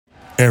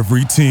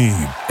Every team,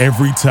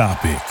 every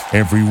topic,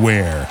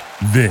 everywhere.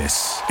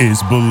 This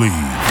is Believe.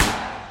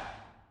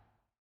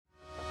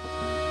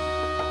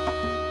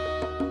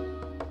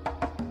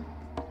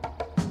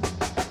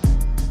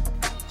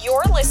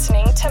 You're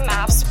listening to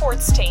Mavs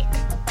Sports Take.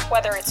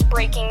 Whether it's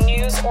breaking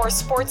news or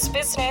sports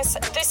business,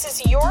 this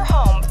is your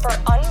home for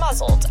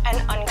unmuzzled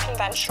and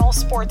unconventional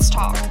sports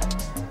talk.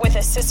 With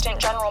Assistant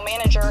General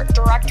Manager,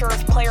 Director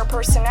of Player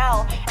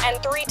Personnel, and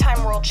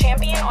three-time world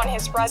champion on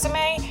his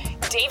resume,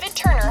 David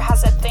Turner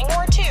has a thing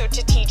or two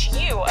to teach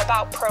you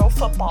about pro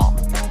football.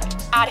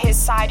 At his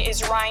side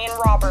is Ryan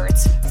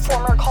Roberts,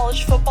 former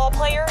college football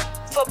player,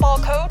 football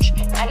coach,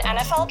 and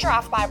NFL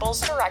Draft Bible's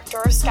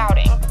Director of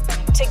Scouting.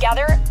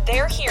 Together,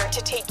 they're here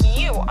to take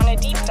you on a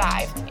deep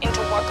dive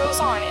into what goes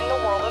on in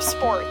the world of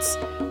sports.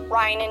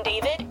 Ryan and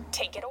David,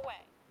 take it away.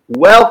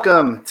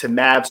 Welcome to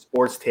Mavs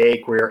Sports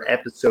Take. We're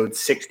episode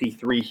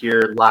 63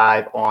 here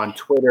live on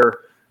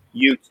Twitter,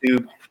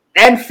 YouTube,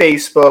 and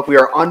Facebook. We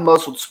are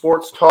Unmuzzled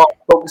Sports Talk,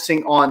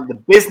 focusing on the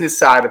business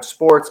side of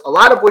sports. A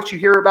lot of what you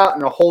hear about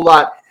and a whole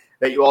lot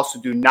that you also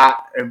do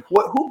not. And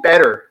who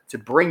better to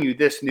bring you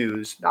this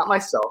news? Not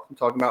myself. I'm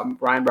talking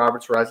about Ryan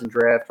Roberts, Horizon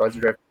Draft. Go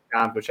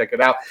check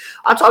it out.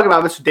 I'm talking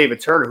about Mr.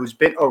 David Turner, who's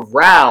been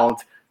around,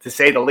 to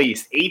say the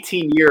least.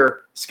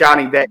 18-year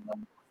scouting vet,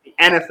 the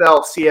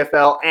NFL,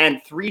 CFL,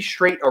 and 3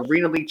 straight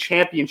Arena League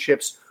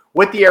championships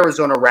with the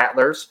Arizona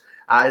Rattlers.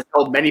 Has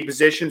held many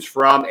positions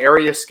from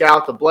area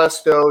scout to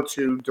Blesto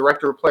to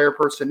director of player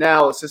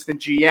personnel, assistant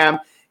GM.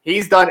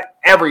 He's done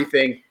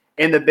everything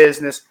in the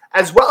business,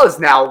 as well as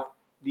now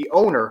the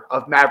owner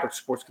of Maverick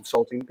Sports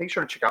Consulting. Make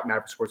sure to check out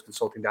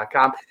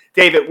mavericksportsconsulting.com.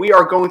 David, we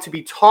are going to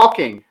be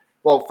talking.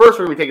 Well, first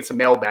we're going to be taking some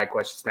mailbag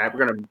questions, Matt.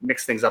 We're going to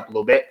mix things up a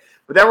little bit.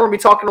 But then we're going to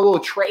be talking a little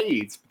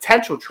trades,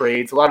 potential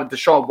trades, a lot of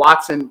Deshaun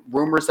Watson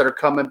rumors that are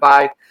coming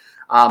by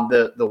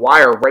the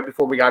wire right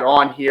before we got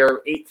on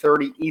here,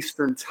 8:30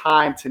 Eastern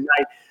time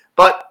tonight.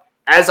 But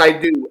as I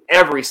do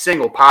every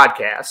single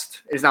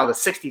podcast, it is now the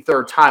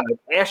 63rd time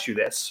I've asked you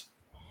this.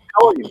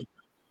 How are you?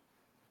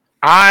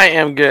 I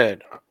am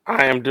good.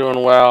 I am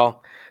doing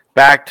well.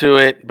 Back to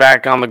it,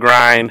 back on the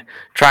grind,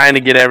 trying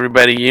to get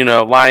everybody,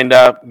 lined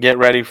up, get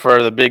ready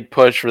for the big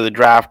push for the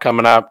draft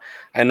coming up.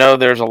 I know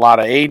there's a lot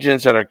of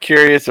agents that are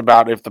curious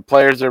about if the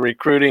players they're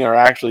recruiting are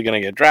actually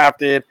going to get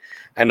drafted.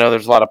 I know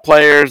there's a lot of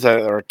players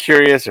that are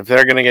curious if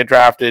they're going to get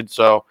drafted.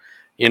 So,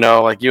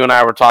 like you and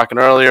I were talking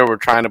earlier, we're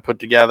trying to put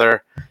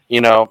together,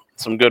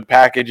 some good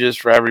packages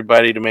for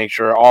everybody to make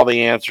sure all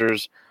the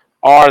answers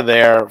are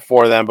there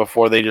for them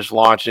before they just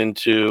launch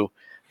into,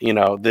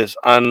 this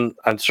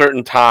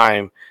uncertain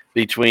time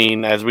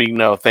between, as we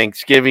know,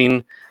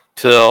 Thanksgiving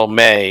till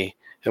May.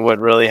 And what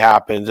really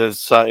happens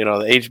is, the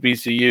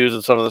HBCUs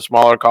and some of the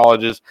smaller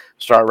colleges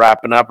start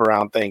wrapping up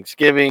around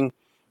Thanksgiving.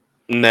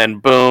 And then,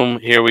 boom,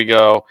 here we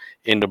go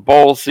into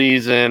bowl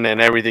season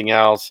and everything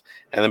else.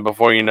 And then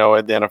before you know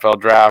it, the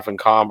NFL draft and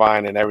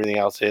combine and everything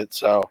else hits.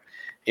 So,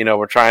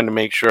 we're trying to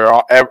make sure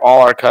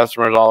all our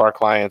customers, all our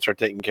clients are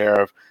taken care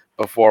of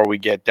before we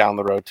get down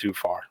the road too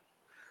far.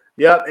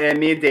 Yep, and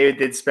me and David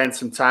did spend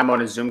some time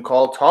on a Zoom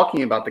call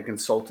talking about the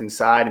consulting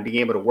side and being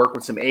able to work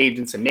with some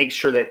agents and make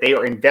sure that they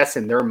are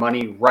investing their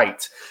money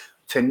right.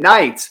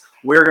 Tonight,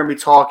 we're going to be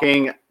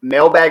talking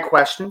mailbag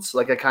questions,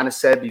 like I kind of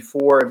said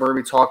before, and we're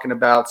going to be talking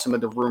about some of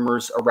the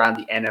rumors around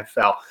the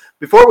NFL.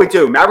 Before we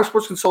do, Maverick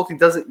Sports Consulting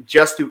doesn't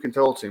just do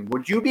consulting.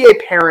 Would you be a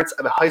parent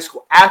of a high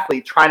school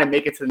athlete trying to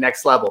make it to the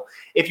next level?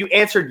 If you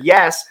answered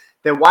yes,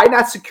 then why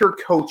not secure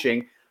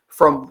coaching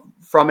from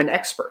an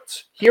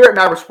expert? Here at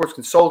Maverick Sports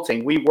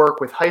Consulting, we work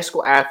with high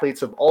school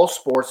athletes of all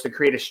sports to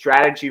create a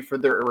strategy for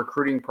their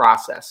recruiting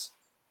process.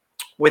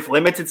 With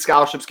limited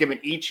scholarships given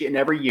each and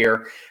every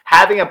year,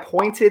 having a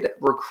pointed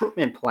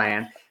recruitment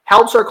plan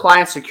helps our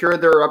clients secure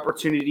their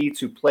opportunity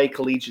to play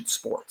collegiate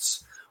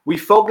sports. We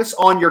focus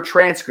on your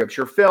transcripts,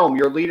 your film,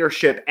 your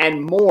leadership,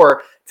 and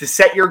more to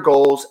set your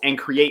goals and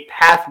create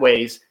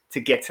pathways to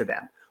get to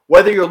them.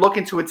 Whether you're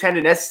looking to attend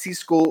an SEC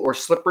school or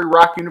Slippery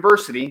Rock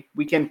University,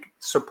 we can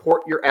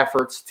support your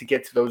efforts to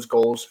get to those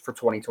goals for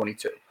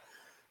 2022.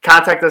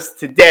 Contact us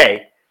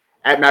today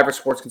at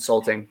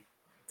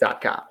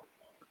mavericksportsconsulting.com.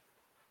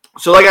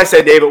 So like I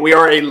said, David, we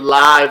are a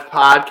live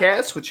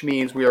podcast, which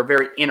means we are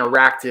very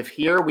interactive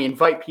here. We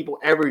invite people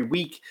every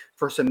week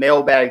for some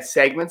mailbag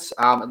segments,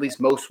 at least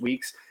most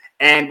weeks.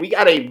 And we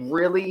got a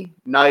really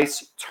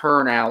nice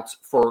turnout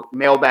for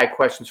mailbag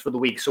questions for the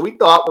week. So we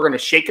thought we're going to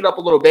shake it up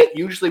a little bit.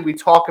 Usually we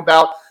talk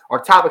about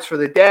our topics for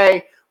the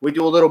day. We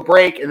do a little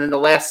break, and then the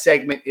last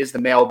segment is the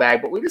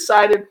mailbag. But we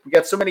decided we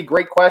got so many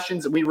great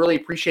questions, and we really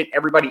appreciate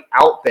everybody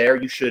out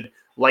there. You should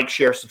like,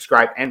 share,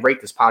 subscribe, and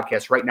rate this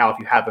podcast right now if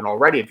you haven't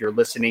already, if you're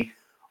listening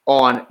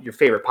on your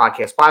favorite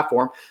podcast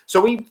platform.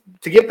 So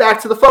to get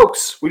back to the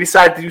folks, we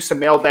decided to do some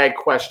mailbag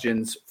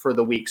questions for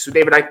the week. So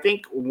David, I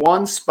think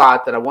one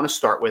spot that I want to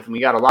start with, and we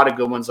got a lot of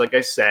good ones, like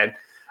I said,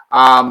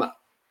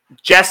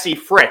 Jesse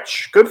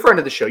Fritsch, good friend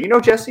of the show. You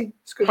know Jesse?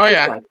 It's good.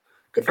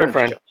 Good friend of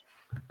the show.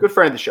 Good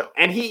friend of the show.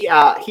 And he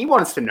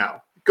wants to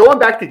know, going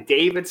back to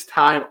David's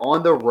time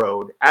on the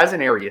road as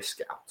an area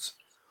scout,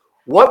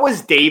 What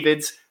was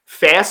David's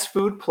fast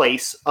food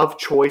place of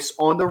choice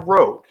on the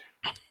road?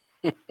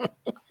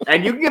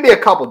 And you can give me a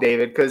couple,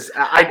 David, because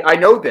I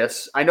know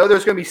this. I know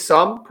there's going to be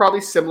some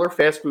probably similar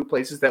fast food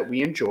places that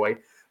we enjoy.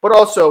 But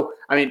also,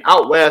 I mean,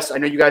 out west, I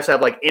know you guys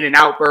have like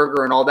In-N-Out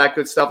Burger and all that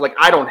good stuff. Like,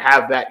 I don't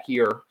have that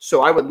here.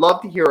 So I would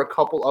love to hear a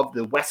couple of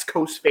the West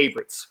Coast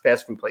favorites,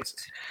 fast food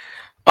places.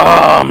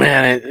 Oh,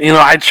 man.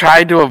 I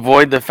tried to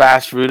avoid the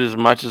fast food as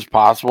much as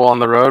possible on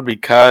the road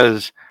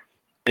because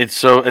it's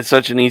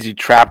such an easy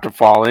trap to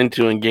fall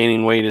into, and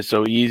gaining weight is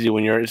so easy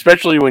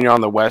especially when you're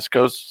on the West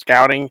Coast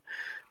scouting,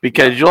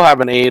 because you'll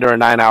have an 8 or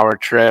 9 hour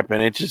trip,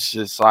 and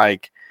it's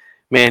like,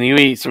 man, you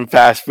eat some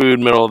fast food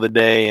middle of the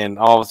day, and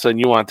all of a sudden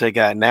you want to take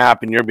that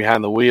nap, and you're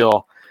behind the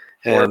wheel.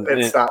 And,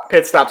 or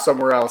pit stop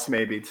somewhere else,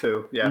 maybe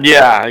too.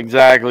 Yeah,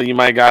 exactly. You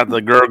might got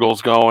the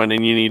gurgles going,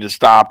 and you need to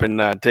stop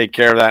and take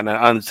care of that in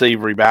an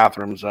unsavory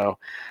bathroom. So,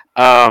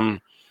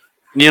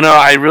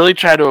 I really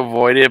try to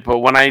avoid it. But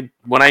when I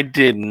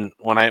gave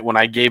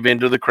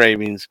into the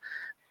cravings,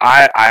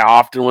 I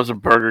often was a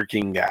Burger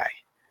King guy.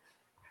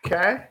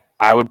 Okay.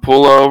 I would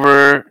pull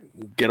over,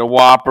 get a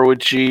Whopper with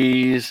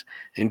cheese,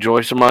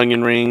 enjoy some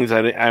onion rings.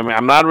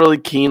 I'm not really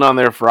keen on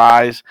their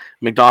fries.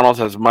 McDonald's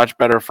has much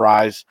better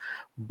fries,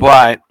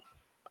 but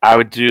I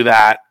would do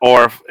that.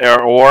 Or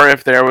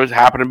if there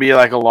happened to be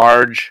like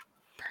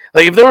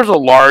if there was a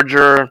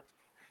larger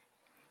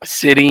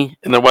city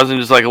and there wasn't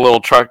just like a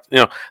little truck,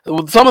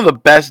 some of the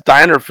best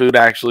diner food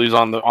actually is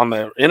on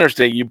the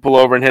interstate. You pull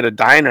over and hit a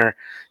diner,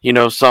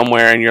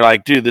 somewhere, and you're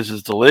like, dude, this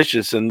is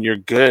delicious, and you're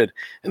good.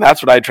 And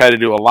that's what I try to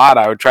do a lot.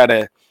 I would try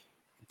to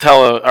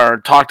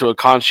talk to a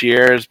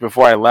concierge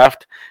before I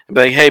left and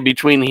be like, hey,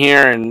 between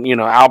here and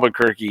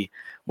Albuquerque,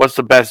 what's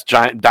the best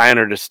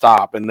diner to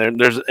stop? And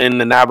there's in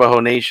the Navajo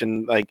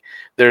Nation, like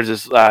there's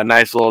this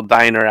nice little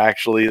diner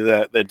actually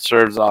that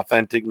serves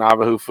authentic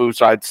Navajo food.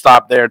 So I'd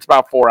stop there. It's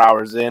about 4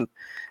 hours in,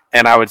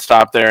 and I would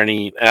stop there and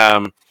eat.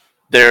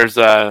 There's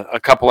a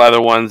couple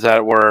other ones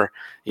that were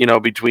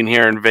between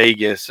here and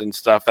Vegas and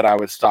stuff that I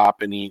would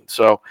stop and eat.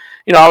 So,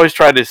 I always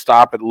try to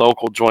stop at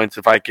local joints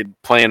if I could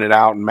plan it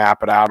out and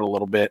map it out a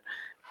little bit.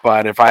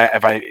 But if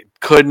I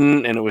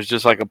couldn't, and it was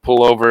just like a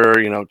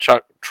pullover,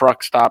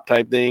 truck stop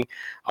type thing,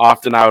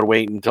 often I would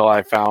wait until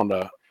I found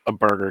a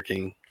Burger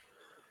King.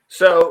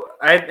 So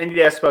I need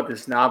to ask about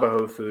this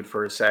Navajo food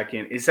for a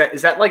second. Is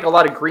that like a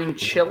lot of green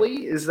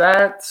chili? Is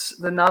that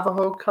the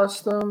Navajo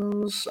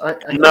customs?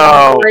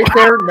 No, right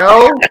there.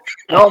 No.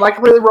 Am I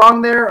completely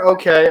wrong there?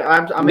 Okay,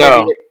 I'm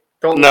no.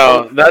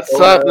 There's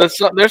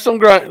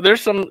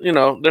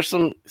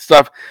some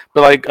stuff,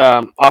 but like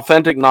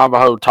authentic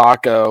Navajo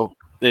taco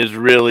is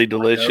really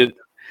delicious.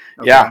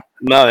 Okay. Yeah,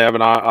 no, they have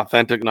an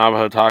authentic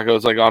Navajo taco.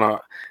 It's like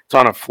it's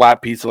on a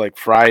flat piece of like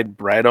fried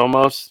bread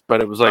almost, but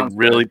it was like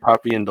really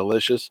puffy and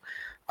delicious.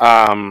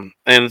 And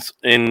almost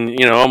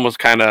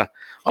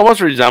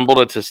resembled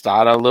a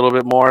tostada a little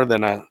bit more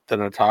than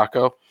a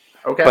taco.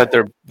 Okay. But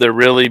they're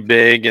really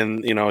big,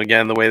 and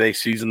again, the way they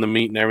season the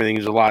meat and everything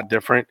is a lot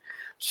different.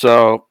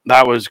 So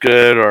that was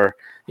good. Or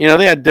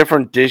they had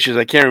different dishes.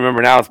 I can't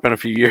remember now. It's been a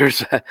few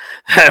years.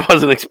 I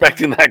wasn't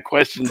expecting that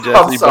question,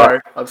 Jesse.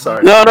 I'm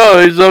sorry. No,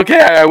 it's okay.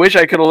 I wish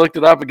I could have looked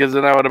it up, because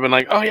then I would have been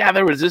like, oh, yeah,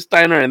 there was this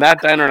diner and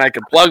that diner, and I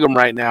could plug them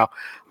right now.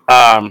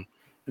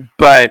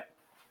 But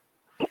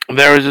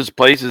there was just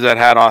places that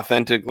had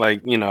authentic,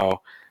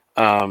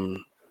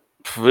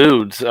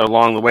 foods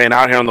along the way. And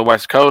out here on the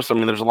West Coast, I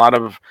mean, there's a lot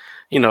of,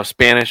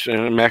 Spanish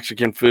and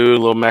Mexican food,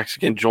 little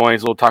Mexican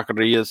joints, little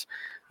taquerias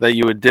that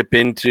you would dip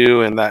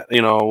into, and that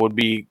would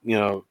be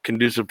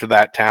conducive to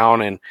that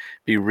town, and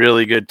be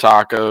really good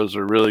tacos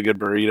or really good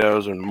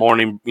burritos and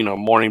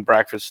morning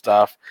breakfast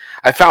stuff.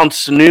 I found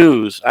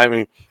Snooze. I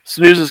mean,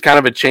 Snooze is kind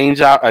of a chain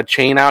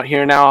out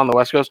here now on the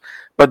West Coast.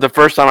 But the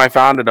first time I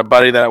found it, a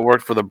buddy that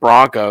worked for the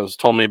Broncos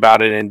told me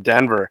about it in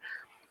Denver.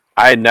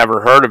 I had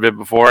never heard of it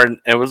before, and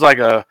it was like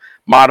a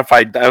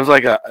modified. It was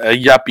like a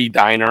yuppie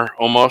diner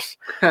almost.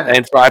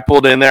 And so I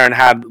pulled in there and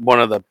had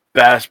one of the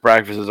best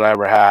breakfasts I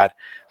ever had.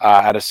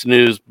 At a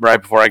Snooze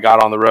right before I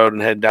got on the road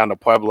and head down to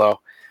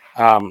Pueblo.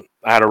 I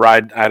had to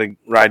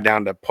ride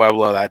down to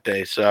Pueblo that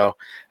day. So,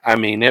 I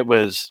mean, it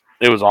was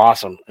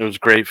awesome. It was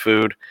great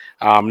food.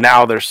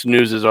 Now there's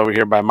Snoozes over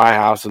here by my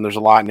house, and there's a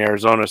lot in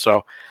Arizona.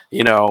 So,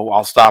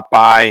 I'll stop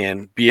by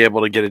and be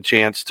able to get a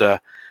chance to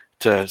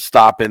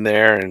stop in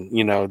there. And,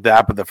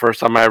 but the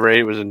first time I ever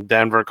ate was in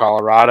Denver,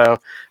 Colorado,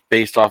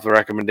 based off the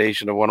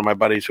recommendation of one of my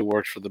buddies who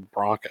works for the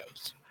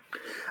Broncos.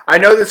 I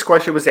know this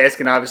question was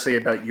asking obviously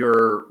about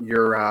your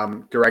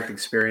direct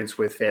experience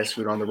with fast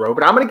food on the road,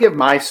 but I'm going to give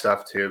my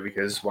stuff too,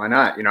 because why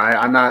not?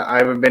 I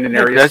haven't been in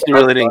areas. Jesse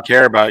really didn't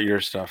care about your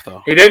stuff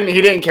though. He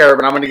didn't care,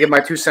 but I'm going to give my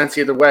 2 cents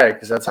either way,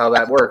 because that's how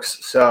that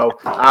works. So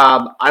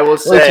I will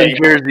say,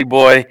 listen, Jersey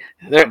boy,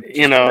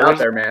 out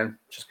there, man,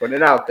 just putting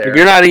it out there. If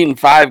you're not eating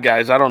Five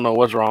Guys, I don't know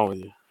what's wrong with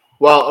you.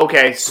 Well,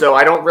 okay, so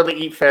I don't really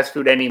eat fast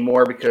food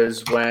anymore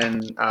because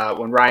when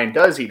Ryan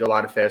does eat a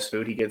lot of fast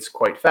food, he gets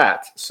quite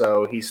fat.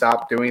 So he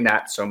stopped doing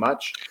that so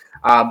much.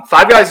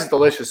 Five Guys is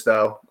delicious,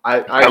 though.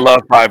 I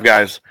love Five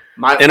Guys.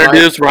 When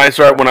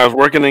I was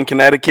working in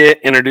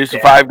Connecticut, introduced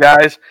to Five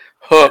Guys,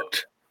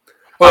 hooked.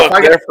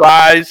 Their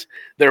fries,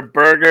 their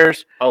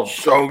burgers,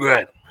 so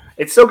good.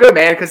 It's so good,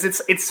 man, because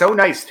it's so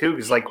nice too.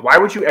 Because like, why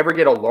would you ever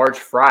get a large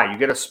fry? You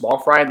get a small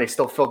fry and they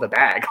still fill the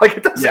bag. Like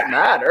it doesn't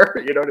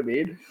matter. You know what I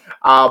mean?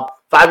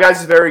 Five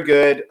Guys is very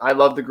good. I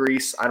love the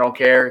grease. I don't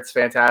care. It's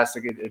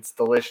fantastic. It's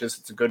delicious.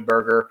 It's a good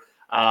burger.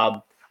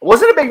 I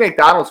wasn't a big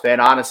McDonald's fan,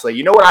 honestly.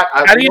 You know what?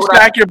 How do you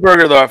stack your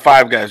burger though at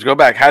Five Guys? Go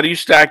back. How do you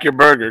stack your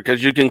burger?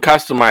 Because you can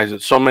customize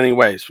it so many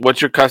ways. What's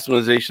your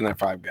customization at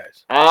Five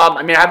Guys?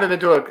 I mean, I haven't been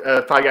to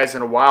a Five Guys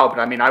in a while, but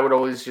I mean, I would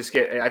always just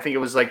get. I think it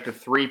was like the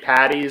 3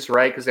 patties,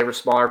 right? Because they were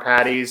smaller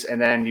patties, and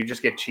then you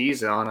just get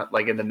cheese on it,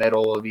 like in the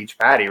middle of each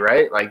patty,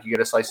 right? Like you get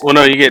a slice. Well,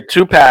 no, you get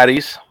 2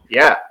 patties.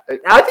 Yeah,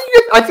 I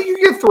think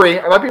you get 3.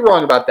 I might be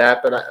wrong about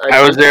that, but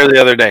I was there the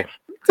other day.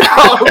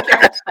 Oh,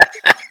 okay.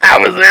 I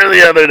was there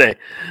the other day.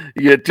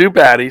 You get 2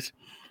 patties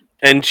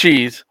and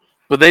cheese,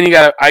 but then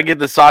I get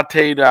the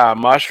sauteed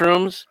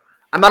mushrooms.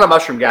 I'm not a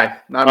mushroom guy.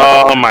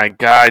 My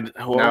God.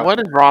 No. What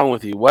is wrong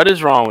with you? What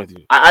is wrong with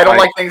you? I don't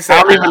like things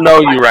I don't even know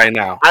you right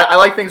now. I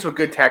like things with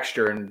good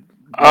texture. And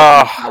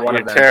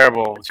you're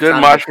terrible. Good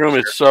mushroom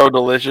is so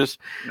delicious.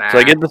 Nah. So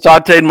I get the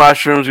sauteed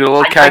mushrooms, get a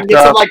little ketchup. I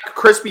get some like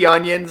crispy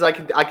onions. I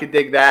could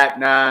dig that.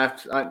 Nah,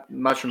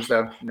 mushrooms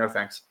though. No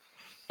thanks.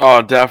 Oh,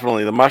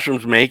 definitely. The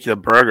mushrooms make the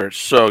burger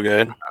so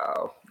good.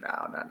 Oh,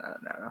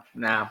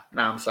 no.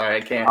 I'm sorry. I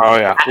can't. Oh,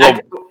 yeah.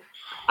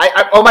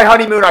 On my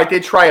honeymoon, I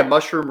did try a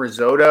mushroom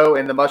risotto,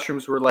 and the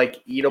mushrooms were, like,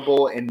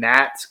 eatable in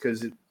that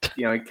because,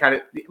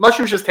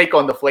 mushrooms just take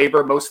on the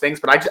flavor of most things,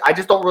 but I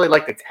just don't really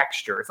like the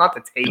texture. It's not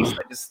the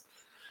taste.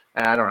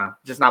 I don't know.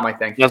 Just not my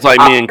thing. That's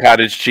like me and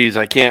cottage cheese.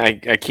 I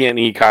can't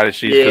eat cottage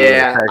cheese.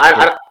 Yeah.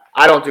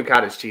 I don't do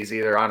cottage cheese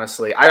either,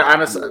 honestly.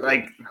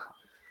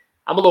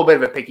 I'm a little bit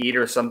of a picky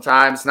eater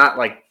sometimes. Not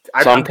like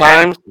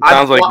sometimes.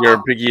 Sounds like you're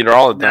a picky eater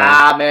all the time.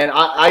 Nah, man.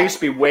 I used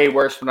to be way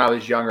worse when I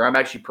was younger. I'm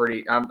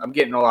actually I'm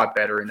getting a lot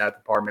better in that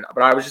department.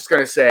 But I was just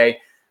gonna say,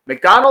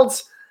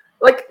 McDonald's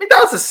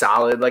is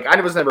solid. Like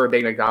I was never a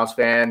big McDonald's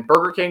fan.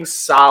 Burger King's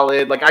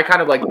solid. Like I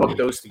kind of like put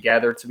those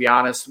together. To be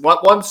honest,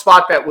 one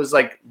spot that was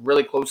like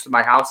really close to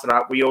my house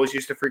that we always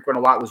used to frequent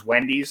a lot was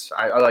Wendy's.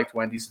 I liked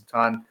Wendy's a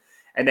ton.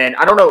 And then,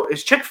 I don't know,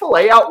 is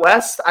Chick-fil-A out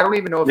west? I don't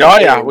even know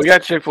if we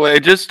got Chick-fil-A.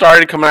 It just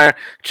started coming out.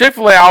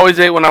 Chick-fil-A I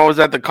always ate when I was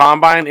at the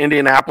Combine,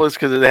 Indianapolis,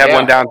 because they had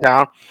one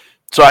downtown.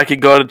 So I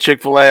could go to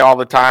Chick-fil-A all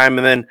the time.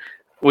 And then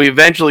we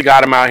eventually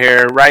got them out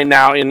here. Right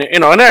now, in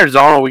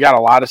Arizona, we got a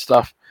lot of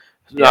stuff.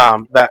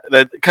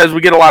 That because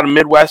we get a lot of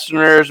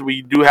Midwesterners.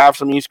 We do have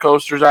some East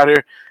Coasters out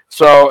here.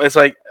 So it's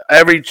like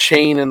every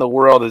chain in the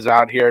world is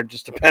out here. It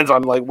just depends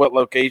on like what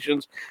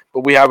locations.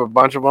 But we have a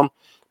bunch of them.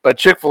 But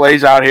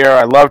Chick-fil-A's out here.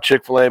 I love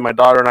Chick-fil-A. My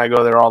daughter and I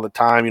go there all the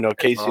time.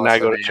 Casey and I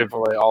go to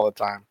Chick-fil-A all the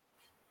time.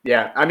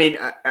 Yeah, I mean,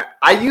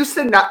 I used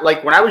to not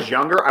like when I was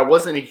younger. I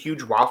wasn't a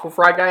huge waffle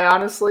fry guy,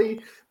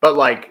 honestly. But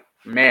like,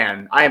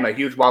 man, I am a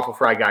huge waffle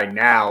fry guy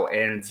now,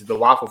 and the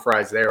waffle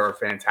fries there are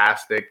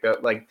fantastic.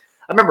 I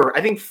remember,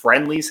 I think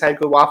Friendly's had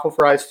good waffle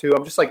fries too.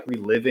 I'm just like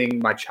reliving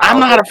my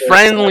childhood. I'm not a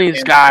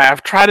Friendly's guy.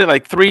 I've tried it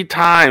like 3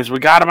 times. We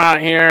got them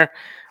out here.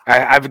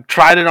 I've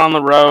tried it on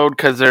the road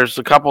because there's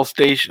a couple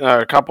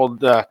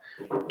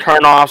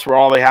turnoffs where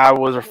all they had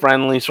was a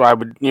Friendly, so I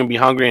would be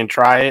hungry and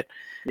try it.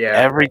 Yeah.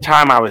 Every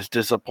time I was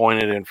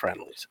disappointed in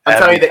Friendly's. I'm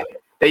telling you,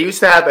 they used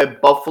to have a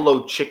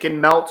buffalo chicken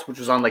melt, which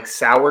was on like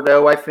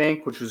sourdough, I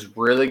think, which was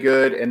really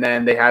good. And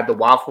then they had the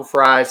waffle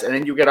fries, and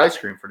then you get ice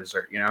cream for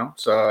dessert.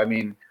 So I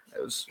mean,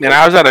 it was. And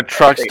I was at a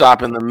truck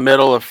stop in the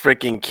middle of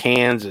freaking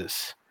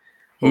Kansas.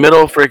 Were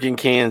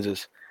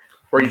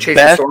you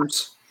chasing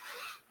storms?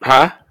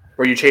 Huh?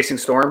 Were you chasing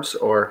storms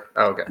or?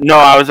 Oh, okay. No,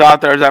 I was out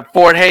there. I was at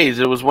Fort Hays.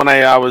 It was when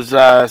I was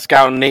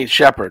scouting Nate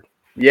Shepard.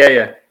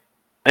 Yeah.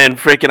 And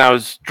freaking, I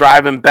was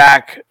driving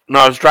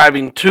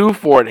to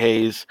Fort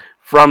Hays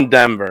from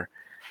Denver.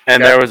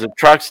 And there was a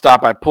truck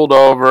stop. I pulled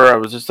over. It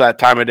was just that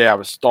time of day. I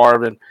was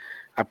starving.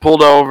 I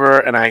pulled over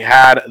and I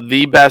had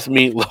the best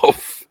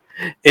meatloaf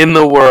in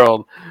the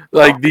world.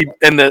 Like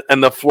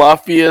the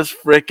fluffiest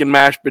freaking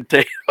mashed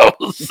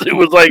potatoes. It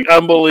was like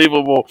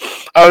unbelievable.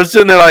 I was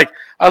sitting there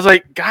I was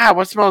like, God,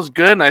 what smells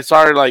good? And I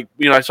saw her I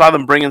saw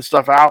them bringing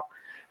stuff out.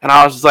 And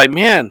I was just like,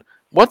 man,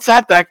 what's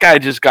that guy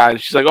just got?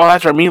 And she's like, oh,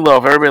 that's our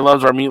meatloaf. Everybody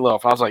loves our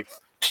meatloaf. I was like,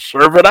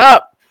 serve it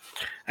up.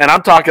 And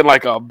I'm talking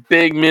like a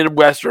big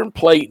Midwestern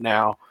plate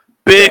now.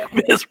 Big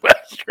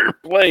Midwestern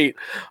plate.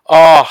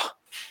 Oh,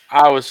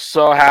 I was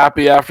so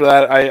happy after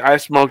that. I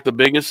smoked the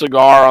biggest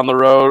cigar on the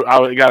road.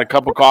 I got a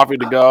cup of coffee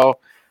to go.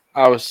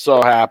 I was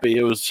so happy.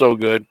 It was so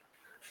good.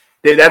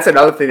 Dude, that's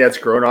another thing that's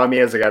grown on me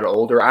as I got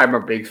older. I'm a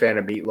big fan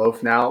of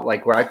meatloaf now.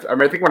 Like I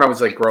think when I was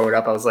like growing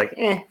up, I was like,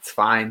 it's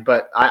fine.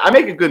 But I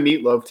make a good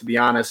meatloaf, to be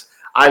honest.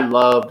 I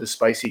love the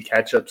spicy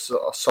ketchup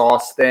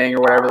sauce thing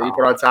or whatever that you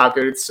put on top,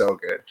 dude. It's so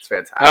good. It's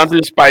fantastic. I don't do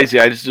spicy.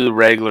 I just do the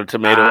regular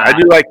tomato.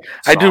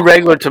 I do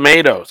regular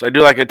tomatoes. I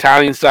do like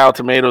Italian style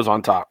tomatoes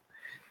on top.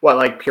 What,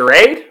 like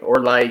pureed or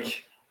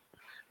like?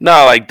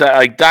 No, like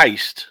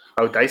diced.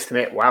 Oh, diced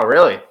tomato. Wow,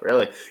 really?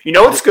 You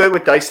know what's good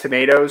with diced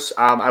tomatoes?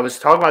 I was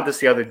talking about this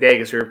the other day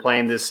because we were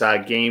playing this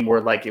game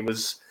where like it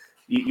was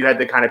you had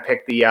to kind of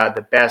pick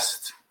the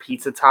best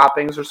pizza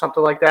toppings or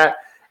something like that.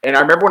 And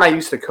I remember when I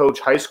used to coach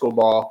high school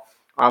ball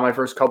my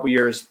first couple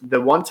years, the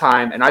one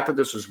time, and I thought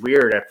this was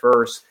weird at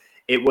first.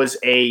 It was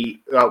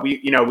we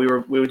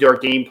would do our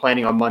game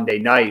planning on Monday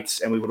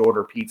nights, and we would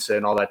order pizza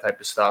and all that type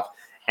of stuff.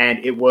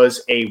 And it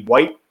was a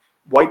white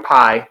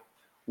pie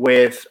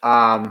with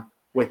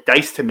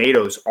diced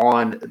tomatoes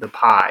on the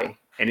pie,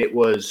 and it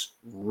was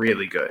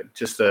really good.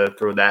 Just to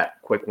throw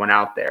that quick one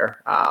out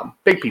there.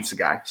 Big pizza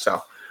guy,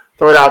 so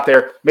throw it out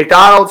there.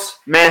 McDonald's,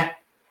 meh,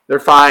 they're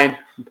fine.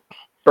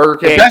 Burger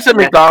King. The best at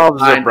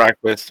McDonald's is at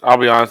breakfast. I'll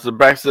be honest. The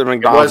best at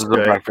McDonald's is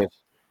at breakfast.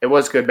 It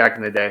was good back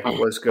in the day. It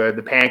was good.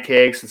 The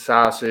pancakes and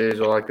sausage,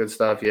 all that good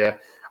stuff. Yeah,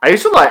 I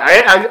used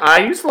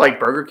to like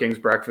Burger King's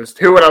breakfast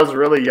too when I was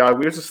really young.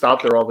 We used to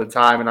stop there all the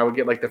time, and I would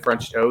get like the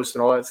French toast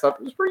and all that stuff.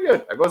 It was pretty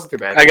good. It wasn't too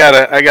bad. I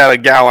got a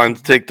gal on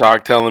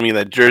TikTok telling me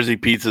that Jersey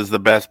pizza is the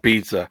best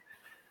pizza.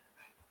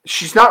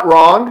 She's not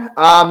wrong.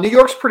 New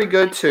York's pretty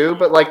good too,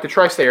 but like the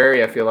tri-state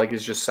area, I feel like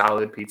is just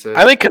solid pizza.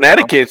 I think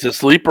Connecticut's a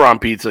sleeper on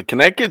pizza.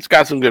 Connecticut's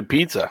got some good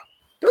pizza.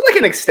 They're like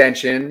an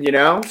extension, you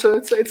know. So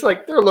it's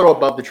like they're a little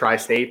above the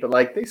tri-state, but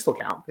like they still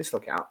count.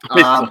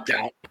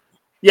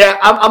 Yeah,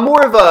 I'm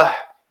more of a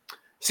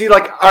see.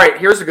 Like, all right,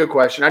 here's a good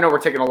question. I know we're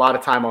taking a lot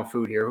of time on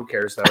food here. Who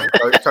cares though?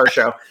 It's our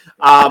show.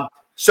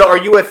 So are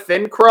you a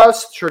thin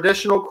crust,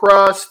 traditional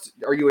crust?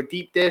 Are you a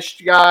deep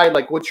dish guy?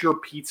 Like, what's your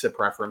pizza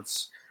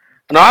preference?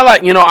 No, I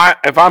like,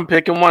 if I'm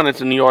picking one,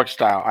 it's a New York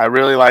style. I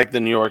really like the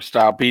New York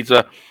style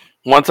pizza.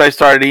 Once I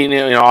started eating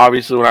it,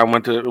 obviously when I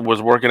was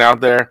working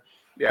out there,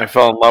 I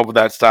fell in love with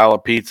that style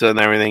of pizza and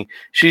everything.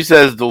 She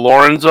says Di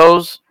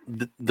Lorenzo's.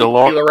 Yeah.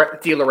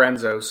 Di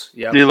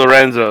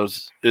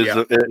Lorenzo's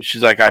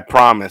she's like, I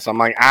promise. I'm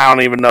like, I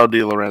don't even know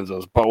Di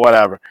Lorenzo's, but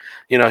whatever.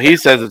 He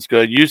says it's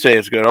good. You say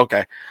it's good.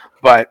 Okay.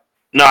 But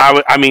no,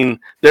 I mean,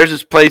 there's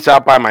this place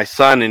out by my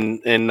son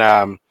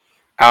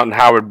out in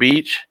Howard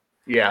Beach.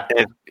 Yeah,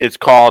 it's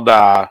called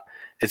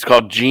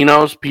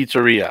Gino's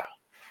Pizzeria.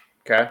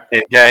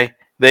 Okay.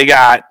 They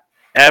got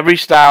every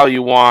style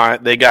you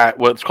want. They got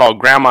what's called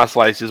grandma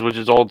slices, which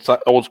is old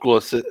school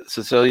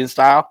Sicilian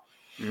style.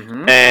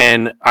 Mm-hmm.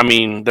 And I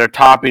mean, their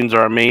toppings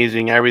are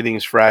amazing.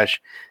 Everything's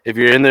fresh. If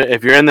you're in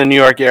the New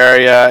York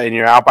area and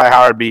you're out by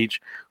Howard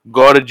Beach,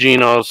 go to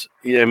Gino's.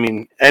 I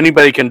mean,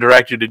 anybody can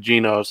direct you to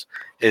Gino's.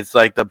 It's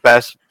like the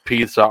best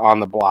pizza on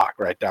the block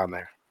right down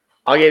there.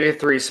 I'll give you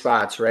 3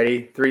 spots.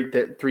 Ready? Three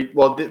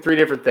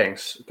different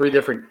things. 3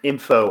 different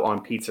info on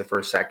pizza for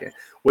a second.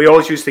 We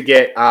always used to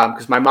get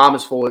because my mom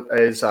is full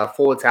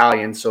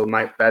Italian, so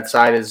that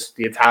side is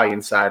the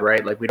Italian side,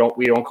 right? Like we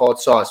don't call it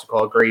sauce, we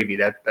call it gravy.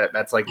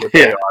 That's like what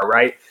they are,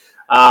 right?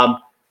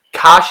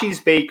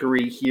 Kashi's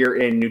Bakery here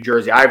in New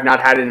Jersey. I have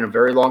not had it in a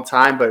very long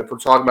time, but if we're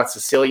talking about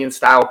Sicilian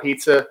style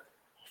pizza,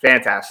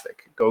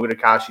 fantastic. Go to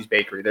Kashi's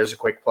Bakery. There's a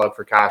quick plug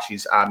for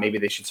Kashi's. Maybe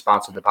they should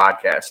sponsor the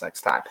podcast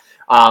next time.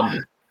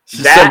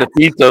 Send a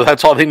pizza.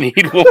 That's all they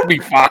need. We'll be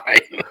fine.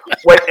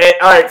 All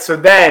right. So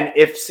then,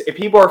 if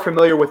people are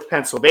familiar with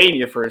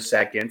Pennsylvania for a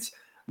second,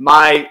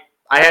 I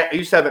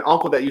used to have an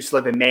uncle that used to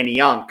live in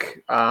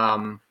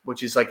Manayunk,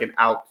 which is like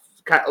a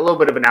little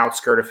bit of an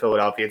outskirt of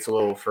Philadelphia. It's a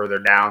little further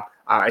down.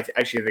 I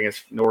actually think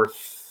it's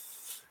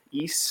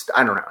northeast.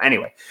 I don't know.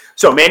 Anyway,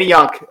 so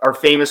Manayunk are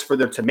famous for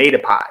their tomato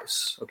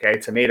pies. Okay,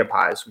 tomato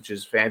pies, which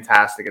is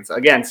fantastic. It's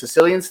again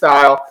Sicilian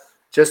style.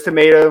 Just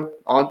tomato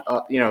on,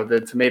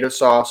 the tomato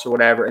sauce or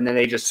whatever, and then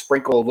they just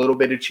sprinkle a little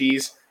bit of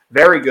cheese.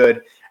 Very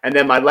good. And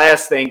then my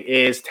last thing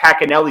is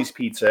Tacconelli's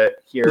Pizza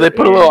here. Do they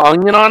put a little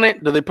onion on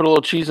it? Do they put a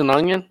little cheese and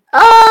onion?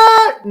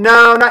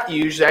 No, not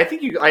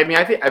usually.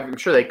 I'm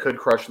sure they could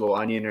crush a little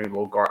onion or a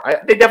little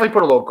garlic. They definitely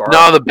put a little garlic.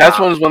 No, the best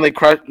one is when they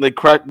crush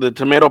the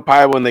tomato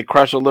pie when they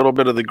crush a little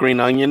bit of the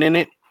green onion in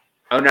it.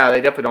 Oh no, they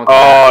definitely don't.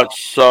 Oh,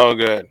 it's so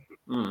good.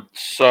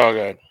 So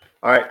good.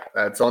 All right,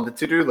 that's on the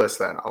to-do list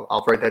then.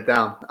 I'll write that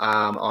down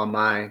on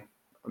my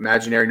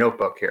imaginary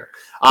notebook here.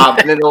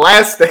 And then the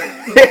last thing,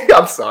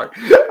 I'm sorry,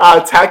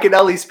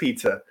 Tacconelli's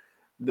Pizza.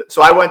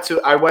 So I went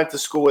to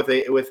school with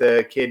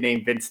a kid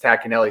named Vince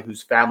Tacconelli,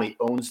 whose family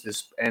owns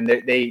this, and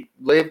they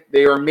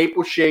are in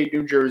Maple Shade,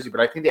 New Jersey, but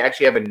I think they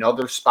actually have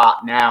another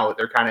spot now.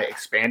 They're kind of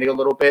expanding a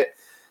little bit.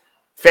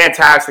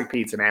 Fantastic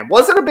pizza, man.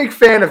 Wasn't a big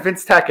fan of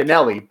Vince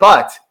Tacconelli,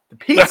 but the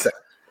pizza.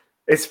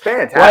 It's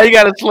fantastic. Why you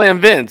gotta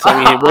slam Vince?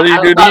 I mean, what did he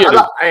do to you?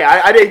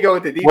 I didn't go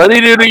into detail. What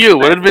did he do to you?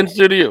 What did Vince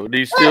do to you? Did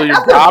he steal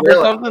your job or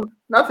something?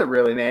 Nothing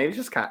really, man. He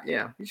just kind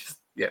of,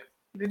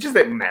 it just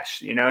didn't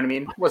mesh. You know what I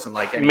mean? It wasn't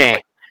like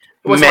anything.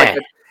 It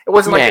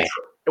wasn't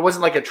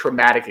wasn't like a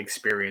traumatic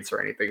experience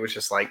or anything. It was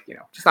just like,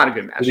 just not a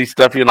good match. Did he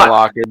stuff you in a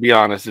locker? Be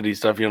honest. Did he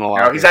stuff you in a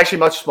locker? No, he's actually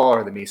much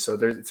smaller than me, so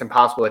it's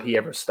impossible that he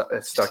ever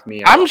stuck me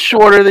in. I'm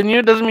shorter than you.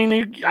 It doesn't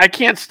mean I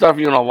can't stuff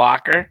you in a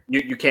locker.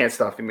 You can't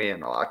stuff me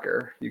in a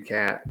locker. You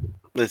can't.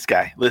 This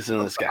guy. Listen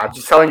to this guy. I'm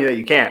just telling you that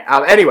you can't.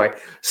 Anyway,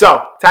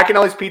 so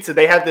Tacanelli's Pizza,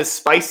 they have this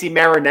spicy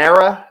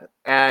marinara,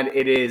 and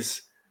it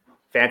is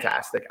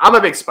fantastic. I'm a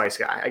big spice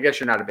guy. I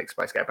guess you're not a big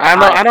spice guy. But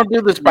I don't do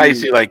the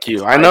spicy like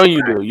you. I know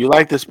you do. You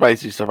like the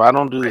spicy stuff. I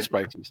don't do the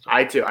spicy stuff.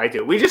 I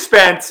do. We just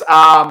spent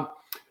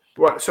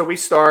so we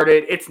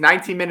started. It's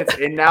 19 minutes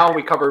in now.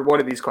 We covered one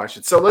of these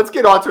questions. So let's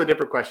get on to a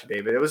different question,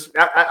 David.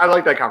 I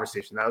like that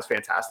conversation. That was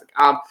fantastic.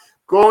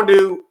 Going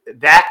to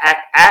that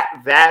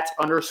at that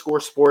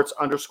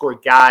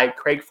 _sports_guy,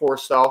 Craig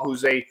Forstall,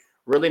 who's a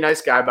really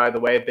nice guy, by the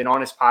way. I've been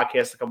on his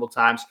podcast a couple of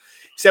times.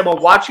 He said, when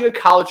watching a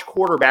college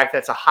quarterback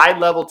that's a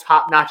high-level,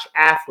 top-notch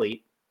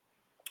athlete,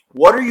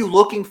 what are you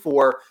looking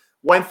for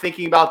when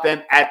thinking about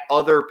them at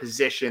other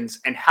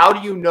positions, and how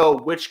do you know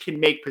which can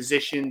make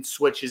position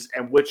switches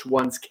and which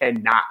ones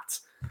cannot?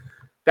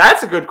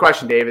 That's a good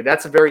question, David.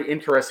 That's a very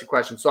interesting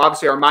question. So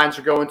obviously our minds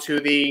are going to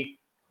the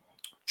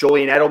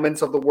Julian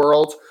Edelmans of the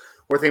world.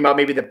 We're thinking about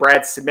maybe the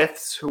Brad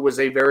Smiths, who was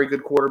a very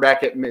good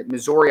quarterback at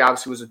Missouri.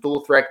 Obviously was a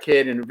dual threat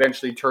kid and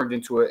eventually turned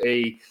into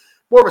a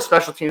more of a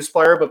special teams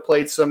player, but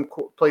played some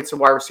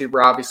wide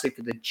receiver, obviously,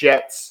 for the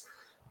Jets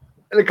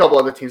and a couple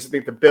other teams. I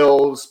think the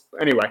Bills.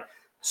 Anyway,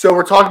 so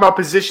we're talking about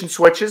position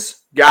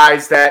switches,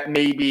 guys that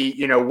maybe,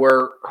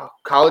 were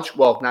college.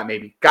 Well, not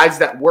maybe. Guys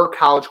that were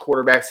college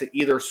quarterbacks that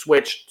either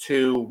switched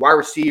to wide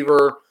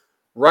receiver,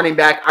 running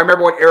back. I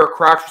remember when Eric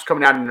Crouch was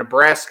coming out of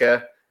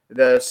Nebraska,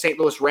 the St.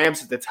 Louis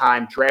Rams at the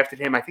time drafted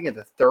him, I think, in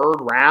the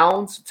 3rd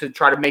round to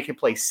try to make him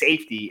play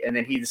safety, and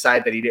then he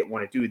decided that he didn't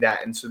want to do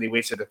that, and so they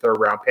wasted a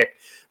 3rd-round pick.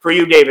 For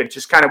you, David,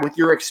 just kind of with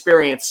your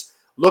experience,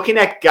 looking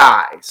at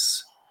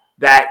guys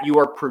that you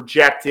are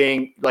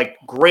projecting, like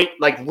great,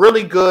 like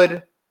really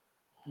good,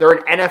 they're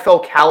an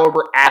NFL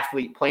caliber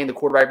athlete playing the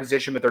quarterback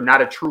position, but they're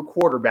not a true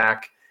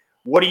quarterback.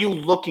 What are you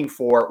looking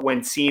for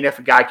when seeing if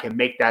a guy can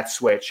make that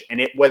switch,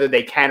 and whether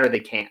they can or they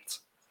can't?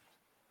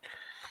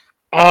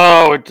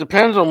 Oh, it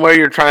depends on where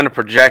you're trying to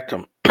project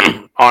them.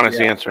 Honest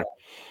answer.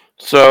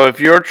 So if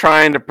you're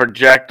trying to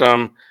project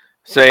them,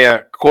 say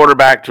a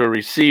quarterback to a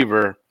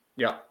receiver.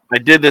 Yeah. I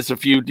did this a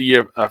few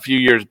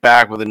years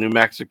back with a New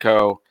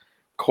Mexico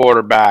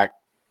quarterback,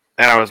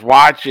 and I was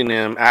watching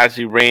him as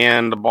he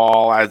ran the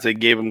ball, as they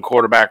gave him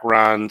quarterback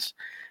runs,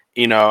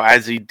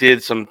 as he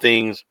did some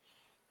things,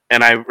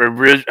 and I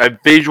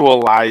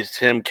visualized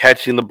him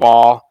catching the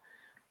ball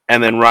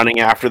and then running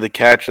after the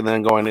catch and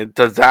then going,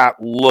 does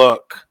that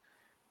look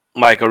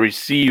like a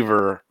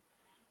receiver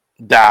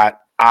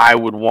that I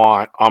would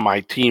want on my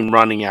team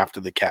running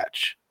after the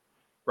catch?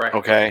 Right.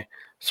 Okay.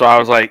 So I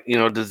was like,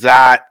 is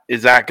that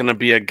going to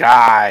be a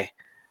guy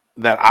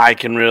that I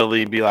can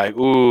really be like,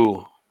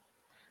 ooh,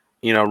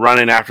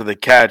 running after the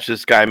catch,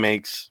 this guy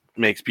makes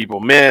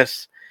people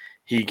miss.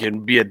 He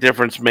can be a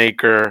difference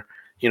maker,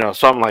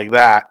 something like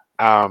that.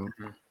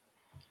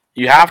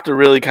 You have to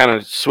really kind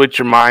of switch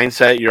your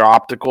mindset, your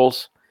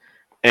opticals,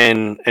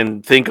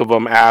 and think of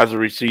them as a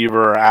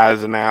receiver or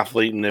as an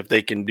athlete, and if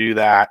they can do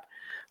that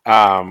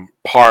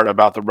part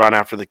about the run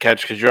after the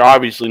catch, because you're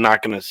obviously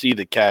not going to see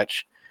the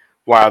catch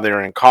while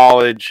they're in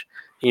college,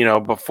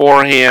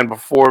 beforehand,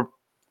 before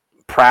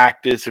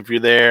practice, if you're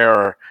there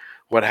or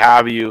what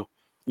have you,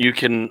 you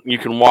can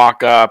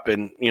walk up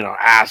and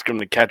ask them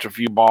to catch a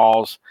few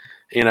balls,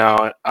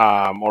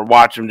 or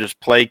watch him just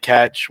play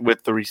catch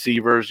with the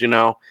receivers,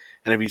 and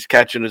if he's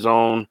catching his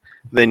own,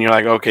 then you're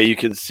like, okay, you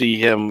can see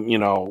him,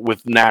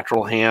 with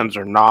natural hands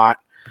or not.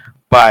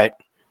 But,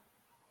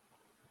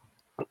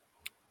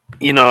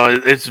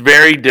 it's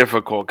very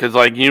difficult because,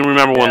 like, you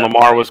remember when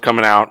Lamar was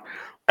coming out,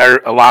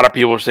 a lot of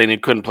people were saying he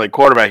couldn't play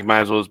quarterback. He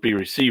might as well just be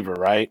receiver,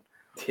 right?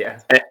 Yeah.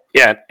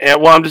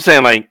 Well, I'm just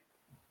saying, like,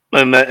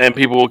 and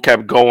people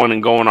kept going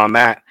and going on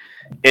that.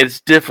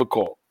 It's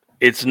difficult.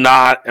 It's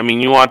not,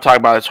 you want to talk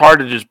about, it's hard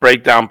to just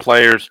break down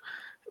players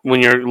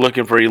when you're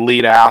looking for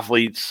elite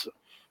athletes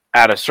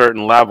at a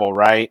certain level,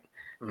 right?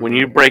 Mm-hmm. When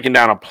you're breaking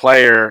down a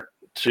player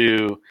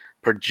to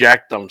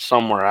project them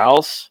somewhere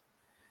else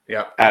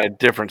at a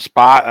different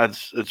spot,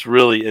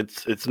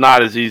 it's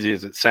not as easy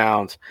as it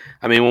sounds.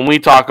 When we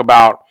talk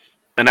about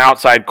an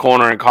outside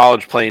corner in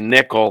college playing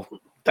nickel,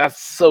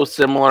 that's so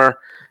similar,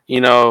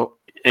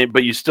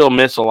 but you still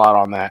miss a lot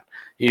on that.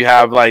 You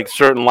have like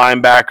certain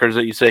linebackers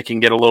that you say can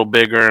get a little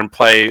bigger and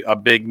play a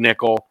big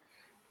nickel.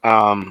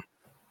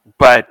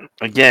 But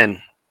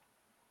again,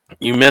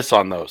 you miss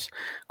on those.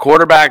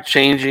 Quarterback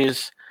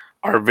changes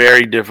are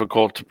very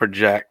difficult to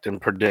project and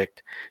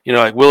predict.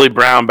 Like Willie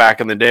Brown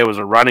back in the day was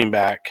a running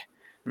back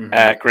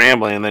at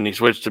Grambling, and then he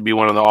switched to be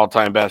one of the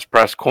all-time best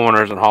press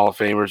corners and Hall of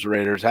Famers the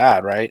Raiders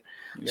had, right?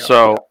 Yep.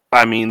 So,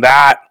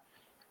 that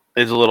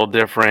is a little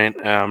different.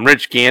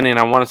 Rich Gannon,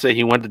 I want to say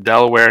he went to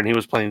Delaware and he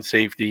was playing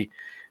safety,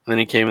 and then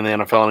he came in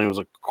the NFL and he was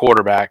a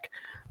quarterback.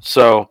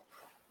 So,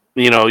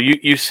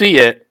 you see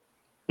it,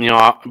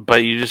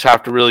 but you just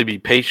have to really be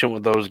patient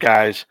with those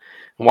guys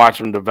watch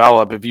them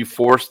develop. If you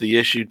force the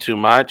issue too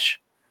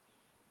much,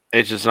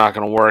 it's just not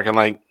going to work. And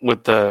like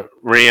with the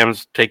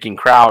Rams taking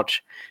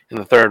Crouch in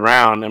the third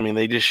round, I mean,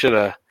 they should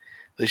have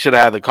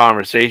had the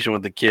conversation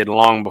with the kid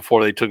long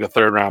before they took a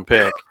third round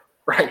pick.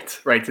 Right.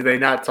 Did they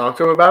not talk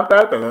to him about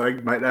that?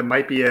 That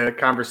might be a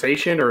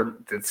conversation, or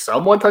did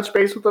someone touch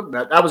base with them?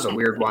 That was a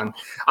weird one.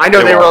 I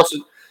know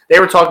they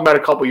were talking about a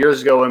couple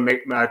years ago when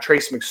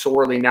Trace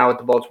McSorley, now at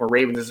the Baltimore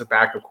Ravens as a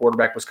backup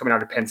quarterback, was coming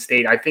out of Penn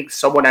State. I think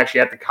someone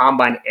actually at the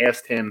combine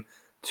asked him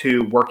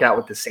to work out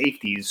with the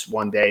safeties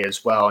one day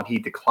as well, and he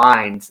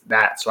declined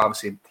that. So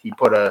obviously he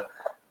put a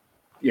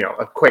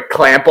quick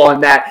clamp on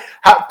that.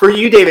 For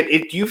you,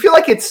 David, do you feel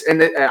like it's,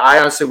 and I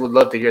honestly would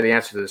love to hear the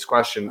answer to this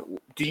question,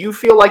 do you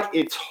feel like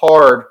it's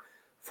hard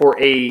for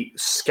a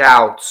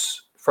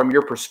scouts, from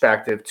your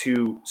perspective,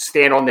 to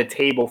stand on the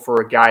table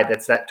for a guy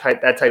that's that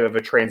type of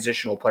a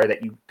transitional player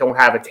that you don't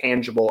have a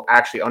tangible,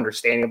 actually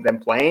understanding of them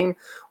playing?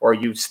 Or are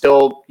you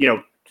still,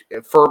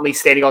 firmly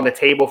standing on the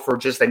table for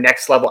just the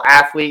next level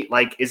athlete?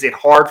 Like, is it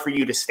hard for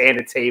you to stand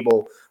a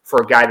table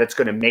for a guy that's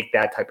going to make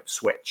that type of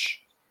switch?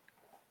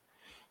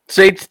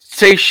 Say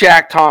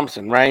Shaq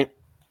Thompson, right?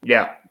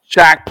 Yeah.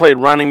 Shaq played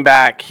running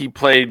back. He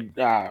played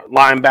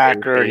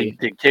linebacker. He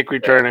did kick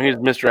returner. He's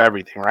Mr.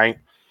 Everything, right?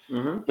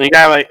 Mm-hmm.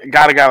 And you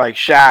got a guy like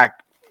Shaq,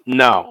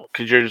 no,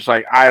 because you're just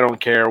like, I don't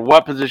care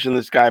what position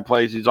this guy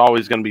plays. He's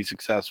always going to be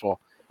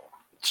successful.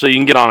 So you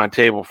can get on a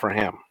table for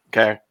him,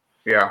 okay?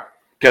 Yeah.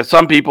 Because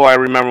some people, I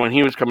remember when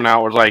he was coming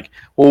out, was like,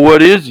 well,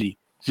 what is he?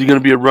 Is he going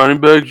to be a running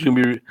back? Is he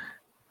gonna be...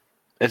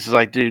 It's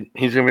like, dude,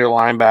 he's going to be a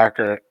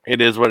linebacker.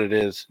 It is what it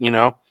is,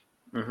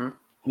 Mm-hmm.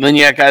 And then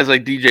you have guys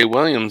like DJ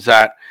Williams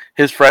that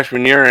his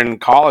freshman year in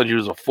college, he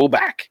was a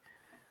fullback.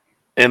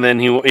 And then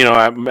he,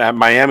 at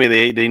Miami,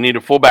 they need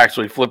a fullback,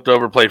 so he flipped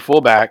over, played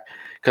fullback,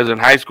 because in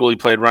high school he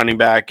played running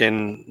back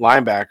and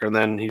linebacker. And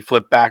then he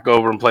flipped back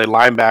over and played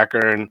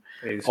linebacker, and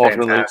he's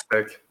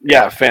fantastic.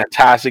 Yeah,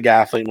 fantastic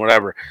athlete and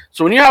whatever.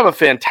 So when you have a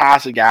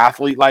fantastic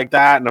athlete like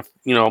that, and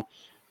a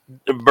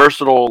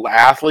versatile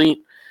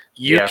athlete,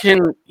 you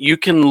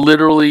can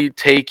literally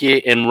take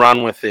it and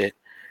run with it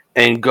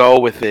and go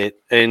with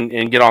it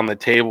and get on the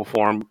table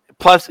for them.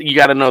 Plus, you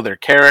got to know their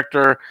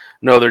character,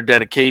 know their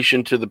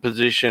dedication to the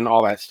position,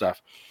 all that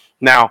stuff.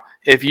 Now,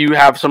 if you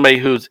have somebody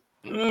who's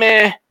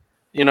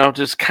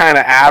just kind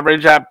of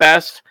average at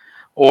best,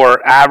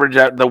 or average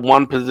at the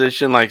one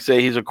position, like say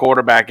he's a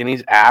quarterback and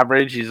he's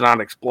average, he's not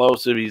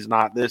explosive, he's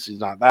not this, he's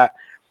not that.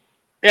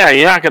 Yeah,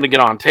 you're not going to get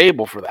on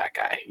table for that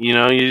guy.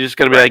 You're just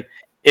going to be like,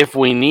 if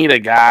we need a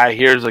guy,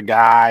 here's a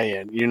guy.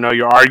 And,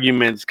 your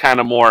argument's kind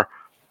of more,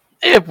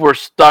 if we're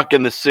stuck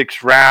in the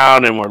 6th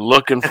round and we're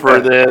looking for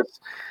this,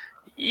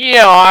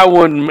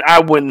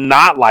 I would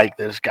not like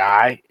this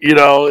guy.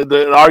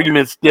 The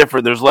argument's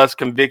different. There's less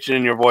conviction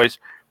in your voice.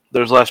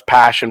 There's less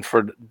passion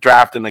for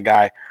drafting the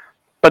guy.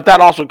 But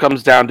that also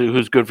comes down to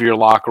who's good for your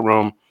locker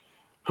room,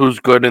 who's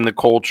good in the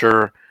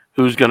culture,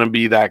 who's going to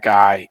be that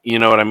guy. You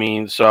know what I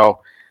mean? So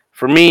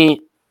for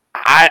me,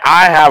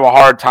 I have a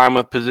hard time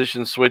with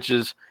position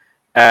switches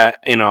at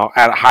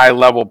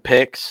high-level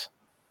picks.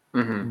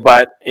 Mm-hmm.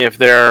 But if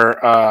they're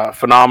a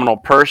phenomenal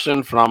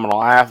person,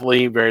 phenomenal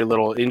athlete, very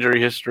little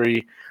injury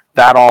history,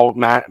 that all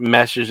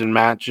meshes and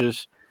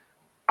matches,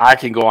 I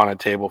can go on a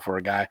table for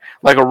a guy.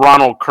 Like a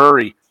Ronald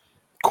Curry,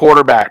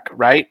 quarterback,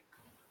 right?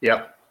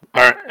 Yep.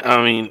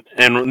 And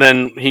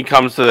then he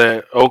comes to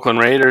the Oakland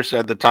Raiders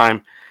at the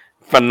time,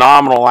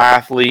 phenomenal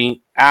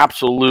athlete,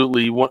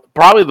 absolutely,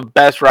 probably the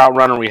best route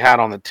runner we had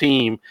on the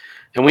team.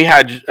 And we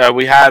had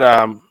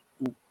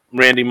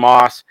Randy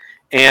Moss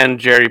and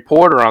Jerry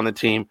Porter on the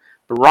team.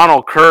 But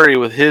Ronald Curry,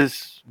 with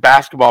his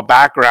basketball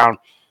background,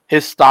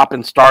 his stop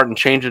and start and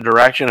change of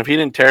direction, if he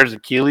didn't tear his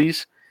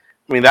Achilles,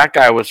 that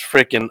guy was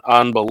freaking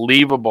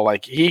unbelievable.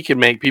 Like, he could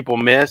make people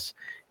miss.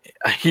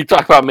 You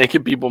talk about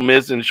making people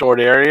miss in short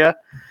area,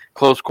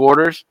 close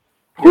quarters.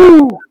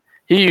 Whew,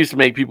 he used to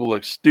make people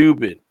look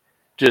stupid,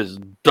 just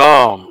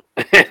dumb.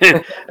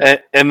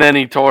 And then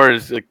he tore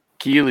his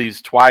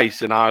Achilles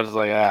twice, and I was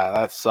like,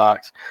 that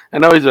sucks. I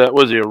know he's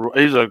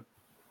a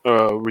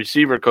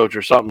receiver coach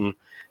or something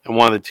in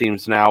one of the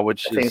teams now, I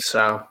think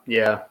so.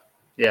 Yeah.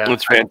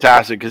 It's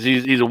fantastic because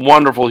he's a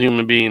wonderful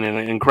human being and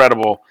an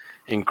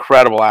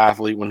incredible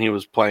athlete when he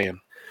was playing.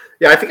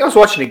 Yeah, I think I was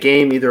watching a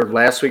game either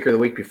last week or the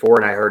week before,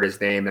 and I heard his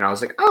name, and I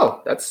was like,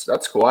 "Oh, that's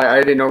cool." I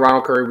didn't know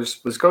Ronald Curry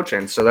was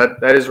coaching, so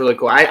that is really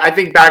cool. I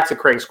think back to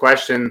Craig's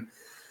question.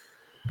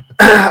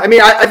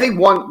 I think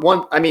one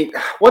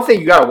thing,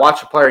 you got to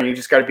watch a player and you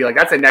just got to be like,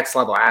 that's a next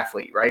level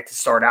athlete, right? To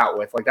start out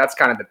with, like, that's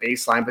kind of the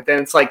baseline. But then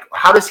it's like,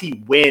 how does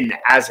he win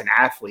as an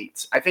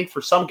athlete? I think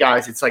for some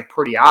guys, it's like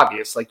pretty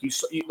obvious. Like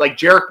like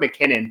Jerick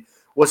McKinnon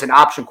was an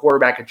option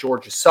quarterback at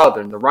Georgia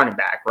Southern, the running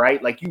back,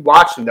 right? Like, you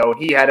watched him though,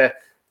 and he had a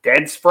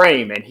dense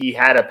frame and he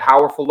had a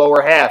powerful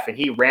lower half and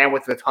he ran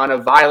with a ton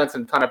of violence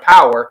and a ton of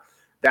power.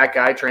 That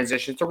guy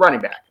transitioned to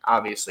running back,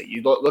 obviously.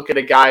 You look at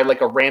a guy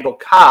like a Randall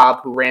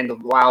Cobb, who ran the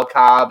Wild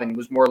Cobb and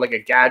was more like a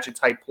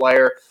gadget-type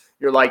player.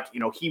 You're like,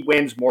 he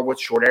wins more with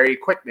short area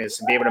quickness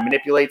and be able to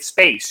manipulate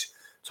space.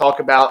 Talk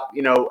about,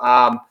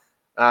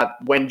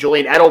 When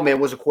Julian Edelman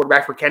was a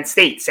quarterback for Kent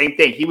State, same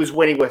thing. He was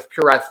winning with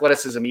pure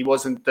athleticism. He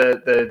wasn't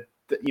the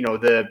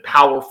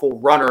powerful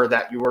runner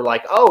that you were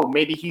like, oh,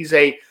 maybe he's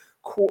a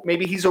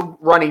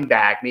running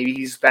back. Maybe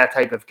he's that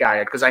type of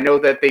guy. Because I know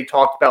that they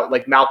talked about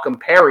like Malcolm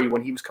Perry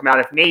when he was coming out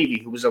of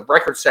Navy, who was a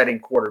record-setting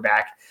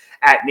quarterback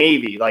at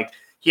Navy. Like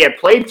he had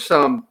played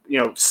some,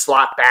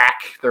 slot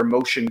back, their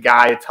motion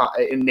guy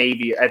in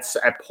Navy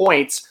at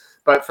points.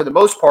 But for the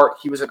most part,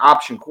 he was an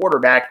option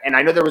quarterback. And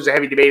I know there was a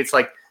heavy debate. It's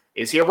like,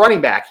 is he a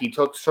running back? He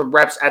took some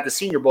reps at the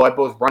Senior Bowl at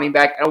both running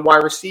back and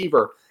wide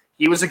receiver.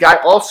 He was a guy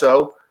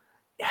also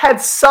had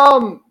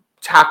some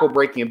tackle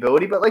breaking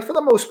ability, but like for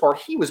the most part,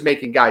 he was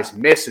making guys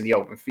miss in the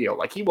open field.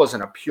 Like he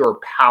wasn't a pure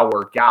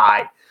power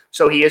guy.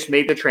 So he has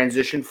made the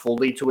transition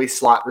fully to a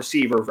slot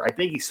receiver. I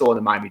think he's still in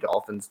the Miami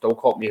Dolphins. Don't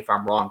quote me if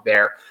I'm wrong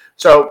there.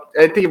 So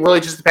I think it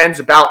really just depends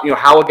about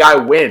how a guy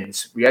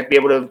wins. We have to be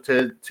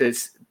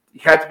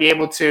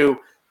able to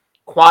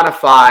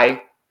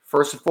quantify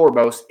first and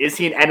foremost, is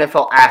he an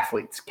NFL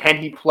athlete? Can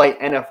he play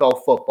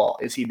NFL football?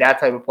 Is he that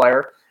type of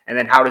player? And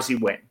then how does he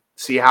win?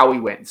 See how he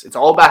wins. It's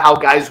all about how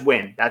guys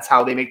win. That's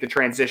how they make the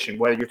transition,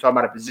 whether you're talking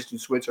about a position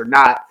switch or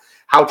not.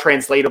 How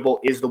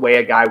translatable is the way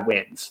a guy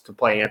wins to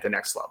playing at the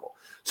next level?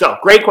 So,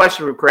 great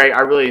question from Craig.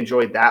 I really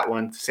enjoyed that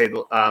one to say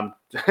to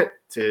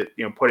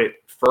put it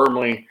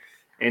firmly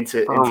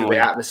into the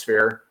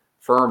atmosphere.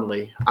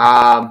 Firmly.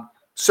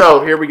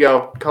 So here we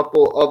go. A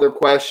couple other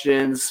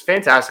questions.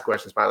 Fantastic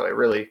questions, by the way.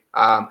 Really.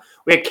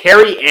 We had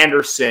Carrie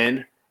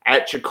Anderson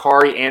at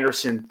Jakari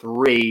Anderson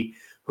 3.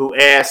 Who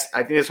asked, I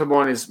think this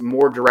one is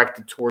more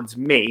directed towards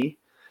me.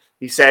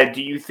 He said,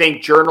 do you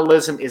think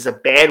journalism is a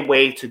bad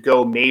way to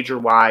go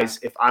major-wise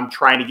if I'm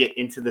trying to get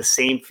into the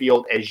same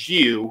field as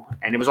you?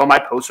 And it was on my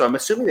post, so I'm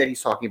assuming that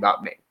he's talking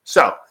about me.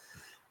 So,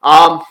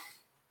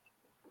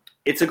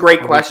 it's a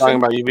great question. Talking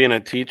about you being a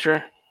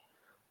teacher?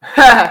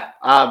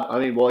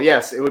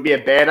 Yes, it would be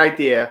a bad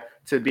idea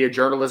to be a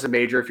journalism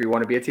major if you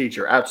want to be a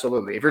teacher.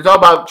 Absolutely. If you're talking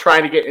about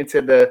trying to get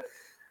into the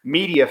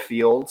media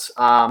fields,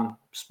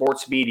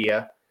 sports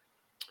media,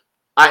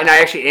 and I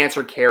actually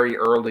answered Kerry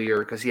earlier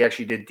because he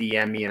actually did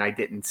DM me and I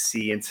didn't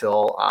see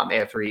until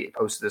after he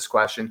posted this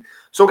question.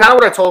 So kind of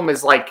what I told him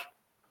is like,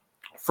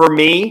 for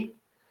me,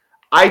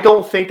 I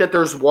don't think that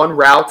there's one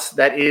route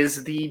that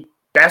is the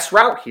best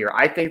route here.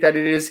 I think that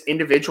it is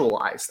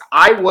individualized.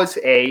 I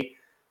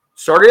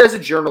started as a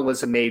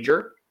journalism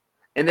major,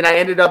 and then I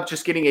ended up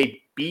just getting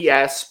a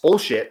BS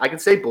bullshit. I can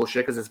say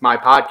bullshit because it's my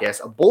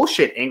podcast, a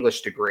bullshit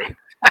English degree,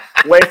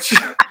 which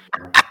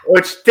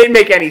didn't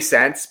make any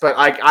sense, but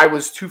I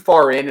was too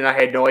far in and I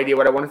had no idea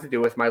what I wanted to do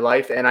with my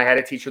life. And I had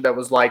a teacher that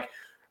was like,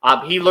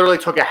 he literally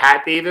took a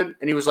hat, David,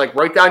 and he was like,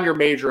 write down your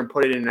major and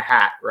put it in a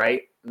hat,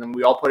 right? And then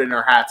we all put it in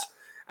our hats.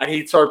 And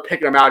he started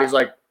picking them out. He's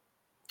like,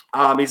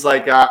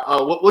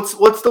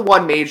 what's the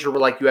one major where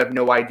like you have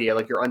no idea,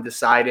 like you're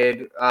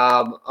undecided?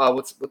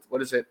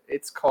 What is it?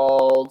 It's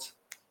called,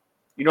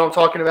 you know what I'm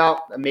talking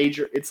about? A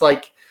major. It's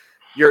like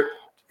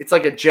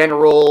a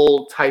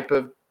general type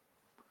of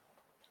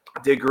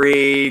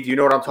degree. Do you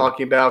know what I'm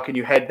talking about? Can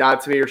you head nod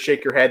to me or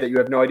shake your head that you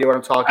have no idea what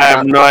I'm talking about? I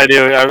have no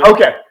idea.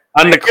 Okay.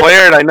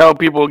 Undeclared. I know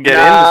people get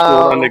into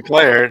school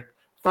undeclared.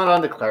 It's not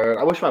undeclared.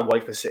 I wish my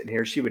wife was sitting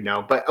here. She would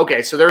know. But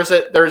okay, so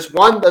there's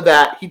one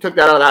that he took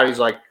that out of that. He's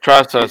like,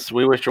 trust us.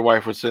 We wish your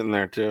wife was sitting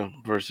there too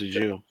versus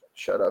you.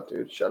 Shut up,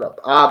 dude. Shut up.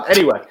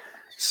 Anyway,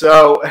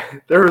 so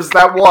there was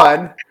that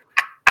one.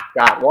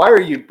 God, why are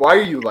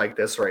you like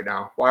this right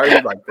now? Why are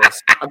you like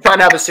this? I'm trying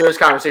to have a serious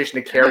conversation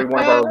to Carry,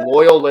 one of our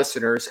loyal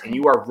listeners, and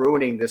you are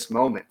ruining this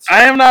moment.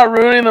 I am not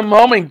ruining the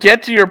moment.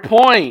 Get to your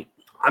point.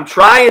 I'm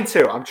trying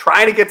to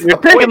get to the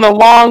point. You're taking the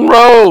long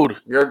road.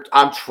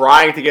 I'm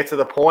trying to get to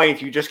the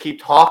point. You just keep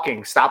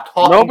talking. Stop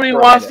talking. Nobody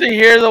wants to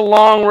hear the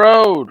long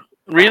road.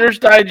 Reader's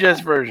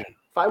Digest version.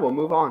 Fine, we'll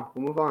move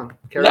on.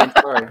 Carry on.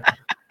 Sorry.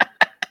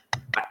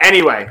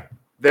 Anyway,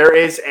 there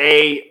is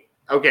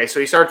okay, so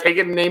he started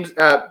taking names,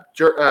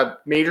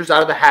 majors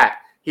out of the hat.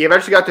 He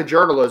eventually got to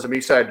journalism. He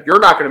said, you're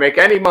not going to make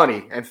any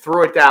money, and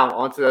threw it down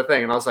onto the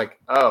thing. And I was like,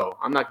 oh,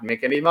 I'm not going to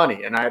make any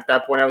money. And at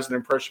that point, I was an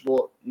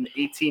impressionable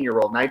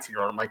 18-year-old,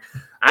 19-year-old. I'm like,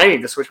 I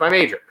need to switch my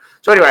major.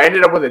 So anyway, I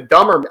ended up with a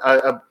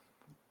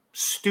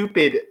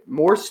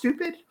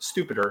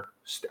stupider.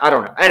 I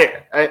don't know.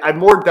 Anyway, I'm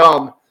more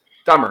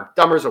dumber.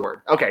 Dumber is a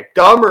word. Okay,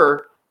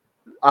 dumber.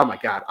 Oh, my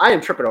God. I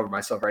am tripping over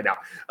myself right now.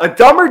 A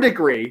dumber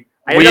degree.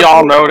 We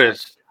all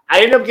noticed. I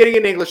ended up getting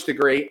an English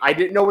degree. I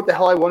didn't know what the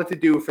hell I wanted to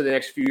do for the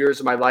next few years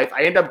of my life.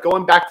 I ended up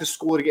going back to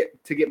school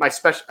to get my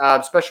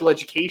special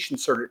education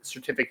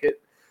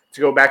certificate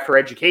to go back for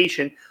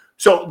education.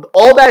 So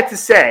all that to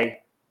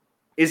say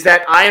is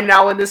that I am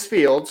now in this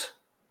field,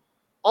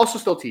 also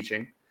still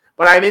teaching,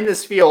 but I'm in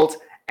this field,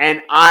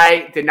 and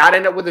I did not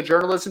end up with a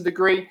journalism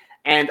degree,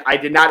 and I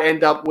did not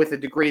end up with a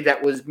degree that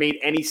was made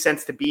any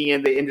sense to be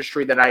in the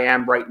industry that I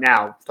am right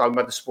now, talking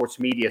about the sports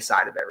media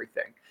side of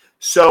everything.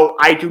 So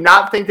I do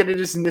not think that it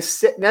is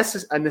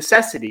a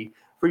necessity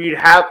for you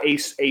to have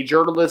a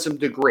journalism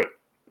degree.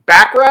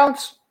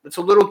 Backgrounds, It's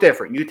a little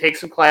different. You take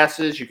some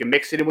classes, you can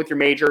mix it in with your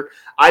major.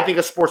 I think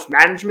a sports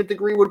management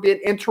degree would be an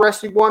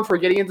interesting one for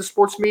getting into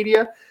sports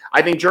media.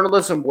 I think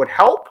journalism would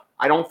help.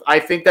 I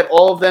think that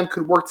all of them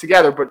could work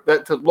together, but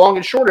the long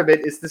and short of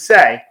it is to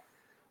say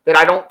that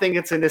I don't think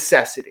it's a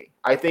necessity.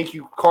 I think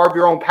you carve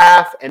your own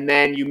path and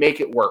then you make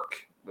it work,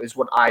 is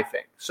what I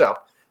think. So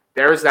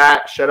there's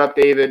that. Shut up,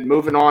 David.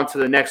 Moving on to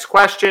the next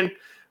question.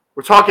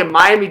 We're talking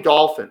Miami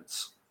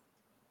Dolphins.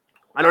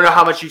 I don't know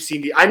how much you've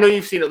seen. I know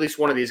you've seen at least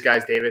one of these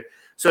guys, David.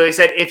 So they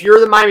said, if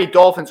you're the Miami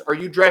Dolphins, are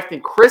you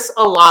drafting Chris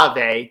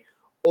Olave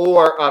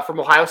or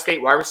from Ohio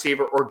State, wide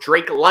receiver, or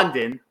Drake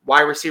London,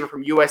 wide receiver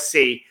from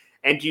USC?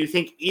 And do you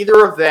think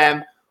either of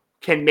them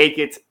can make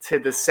it to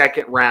the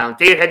second round?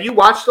 David, have you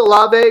watched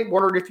Olave?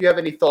 Wondered if you have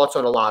any thoughts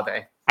on Olave.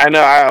 I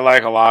know I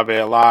like Olave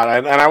a lot.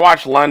 And I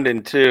watched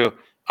London too,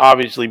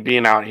 obviously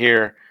being out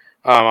here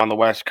on the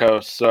West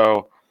Coast.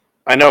 So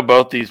I know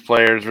both these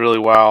players really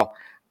well.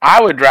 I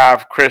would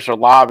draft Chris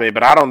Olave,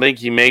 but I don't think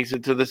he makes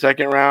it to the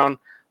second round.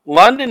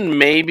 London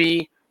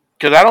maybe,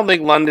 because I don't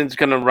think London's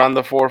going to run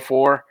the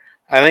 4.4.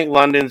 I think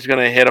London's going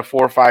to hit a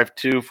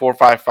 4.52,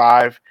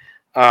 4.55.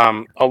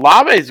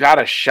 Olave's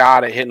got a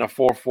shot at hitting a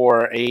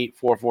 4.48,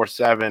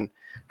 4.47.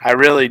 I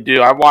really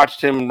do. I've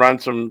watched him run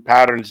some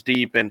patterns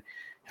deep, and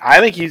I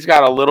think he's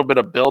got a little bit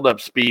of build-up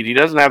speed. He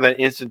doesn't have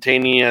that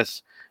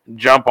instantaneous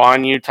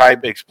jump-on-you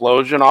type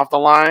explosion off the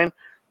line,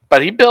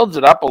 but he builds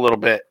it up a little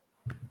bit.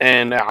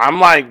 And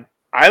I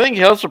think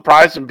he'll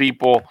surprise some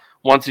people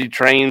once he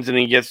trains and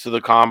he gets to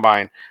the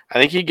combine. I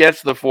think he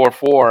gets the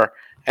 4.4,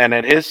 and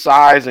at his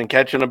size and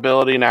catching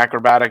ability and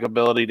acrobatic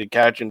ability to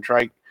catch and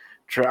track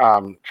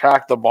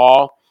the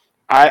ball,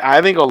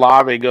 I think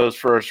Olave goes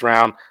first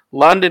round.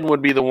 London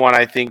would be the one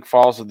I think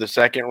falls to the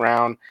second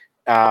round.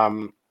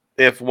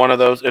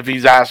 If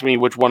he's asked me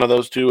which one of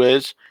those two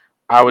is,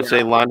 I would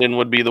say London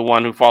would be the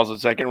one who falls to the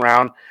second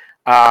round.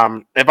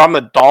 If I'm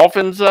the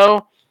Dolphins,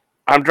 though,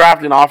 I'm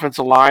drafting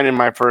offensive line in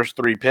my first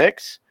 3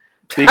 picks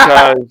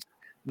because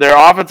their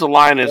offensive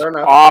line is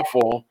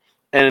awful.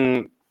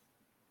 And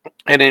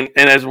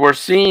as we're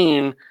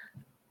seeing,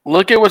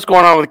 look at what's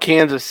going on with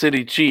Kansas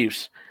City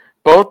Chiefs.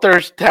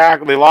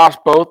 They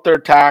lost both their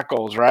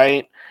tackles,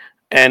 right?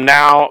 And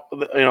now,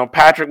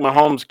 Patrick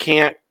Mahomes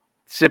can't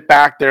sit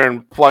back there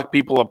and pluck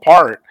people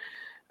apart.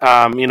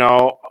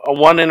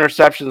 One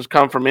interception's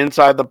come from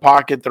inside the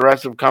pocket. The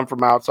rest have come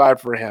from outside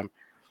for him.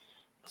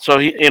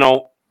 So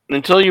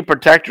until you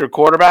protect your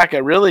quarterback,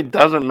 it really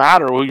doesn't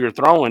matter who you're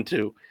throwing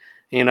to.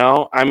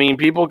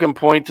 People can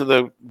point to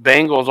the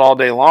Bengals all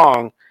day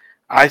long.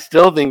 I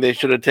still think they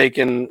should have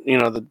taken,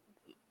 the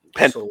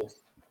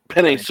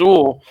Penei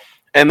Sewell,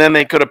 and then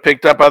they could have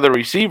picked up other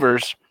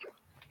receivers.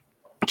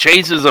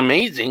 Chase is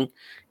amazing.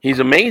 He's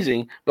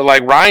amazing. But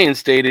like Ryan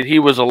stated, he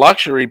was a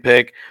luxury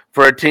pick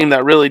for a team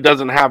that really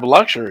doesn't have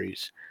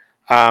luxuries,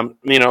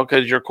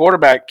 because your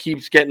quarterback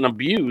keeps getting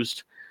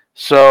abused.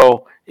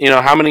 So,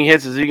 how many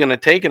hits is he going to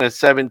take in a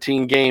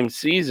 17-game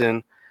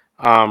season?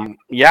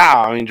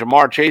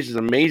 Jamar Chase is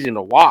amazing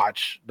to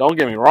watch. Don't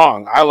get me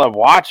wrong. I love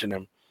watching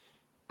him.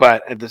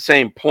 But at the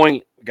same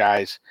point,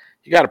 guys,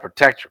 you got to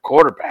protect your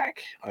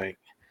quarterback.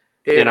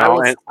 Dude,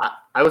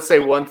 I would say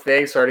one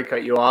thing. Sorry to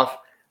cut you off.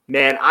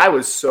 Man, I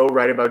was so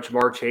right about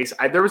Jamar Chase.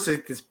 There was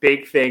this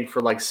big thing for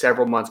like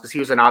several months because he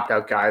was an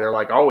opt-out guy. They're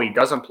like, oh, he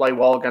doesn't play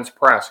well against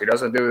press. He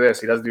doesn't do this.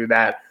 He doesn't do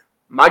that.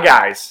 My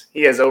guys,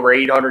 he has over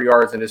 800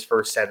 yards in his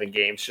first 7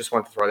 games. Just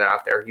wanted to throw that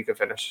out there. You can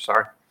finish.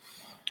 Sorry.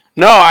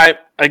 No, I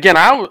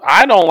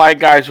don't like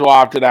guys who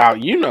opted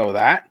out. You know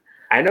that.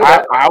 I know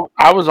that.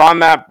 I was on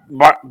that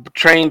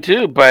train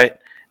too, but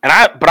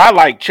I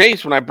liked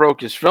Chase when I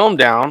broke his film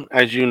down,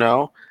 as you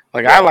know.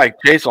 I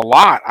liked Chase a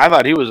lot. I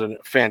thought he was a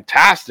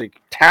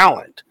fantastic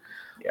talent.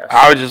 Yes.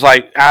 I was just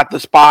at the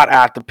spot,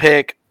 at the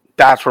pick.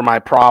 That's where my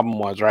problem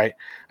was, right?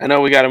 I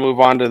know we got to move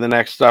on to the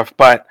next stuff,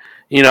 but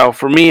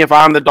for me, if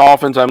I'm the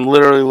Dolphins, I'm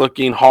literally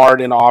looking hard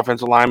in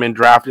offensive linemen,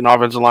 drafting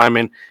offensive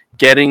linemen,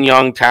 getting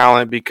young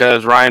talent,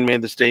 because Ryan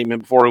made the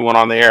statement before we went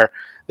on the air.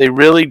 They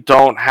really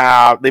don't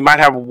have – they might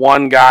have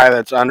one guy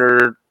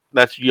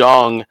that's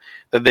young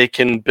that they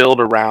can build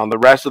around. The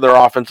rest of their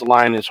offensive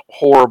line is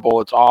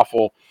horrible. It's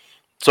awful.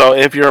 So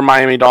if you're a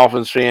Miami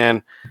Dolphins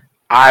fan,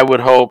 I would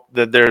hope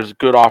that there's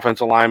good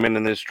offensive linemen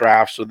in this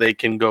draft so they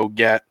can go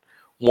get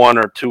 1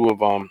 or 2 of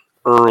them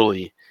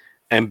early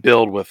and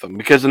build with them.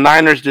 Because the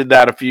Niners did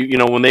that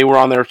when they were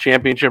on their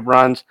championship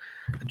runs.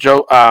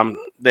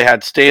 They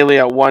had Staley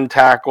at 1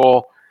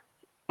 tackle.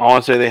 I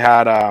want to say they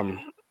had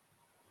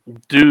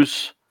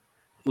Deuce,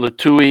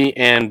 Latui,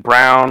 and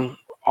Brown.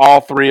 All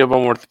 3 of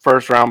them were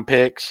first-round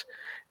picks.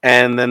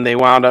 And then they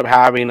wound up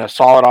having a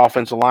solid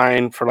offensive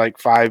line for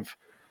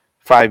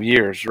 5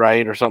 years,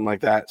 right, or something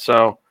like that.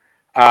 So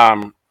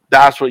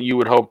that's what you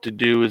would hope to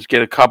do, is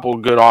get a couple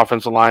good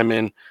offensive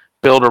linemen,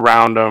 build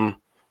around them,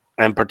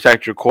 and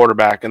protect your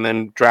quarterback, and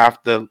then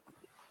draft the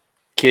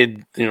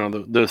kid,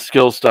 the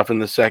skill stuff in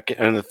the second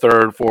and the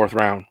third, fourth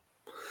round.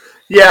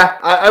 Yeah,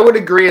 I would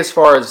agree as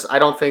far as I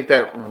don't think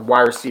that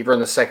wide receiver in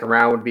the second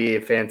round would be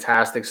a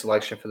fantastic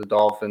selection for the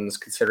Dolphins,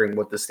 considering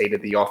what the state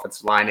of the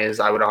offensive line is.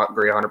 I would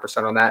agree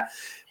 100% on that.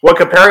 Well,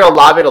 comparing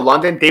Olave to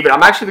London, David,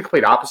 I'm actually the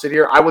complete opposite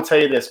here. I will tell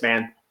you this,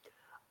 man.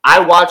 I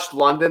watched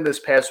London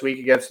this past week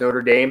against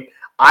Notre Dame.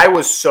 I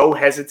was so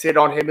hesitant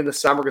on him in the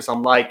summer because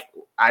I'm like,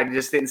 I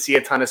just didn't see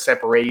a ton of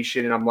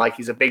separation. And I'm like,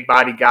 he's a big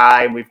body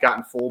guy. And we've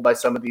gotten fooled by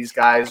some of these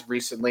guys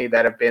recently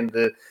that have been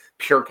the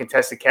pure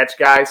contested catch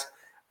guys.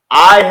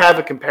 I have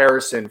a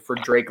comparison for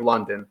Drake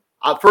London.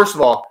 First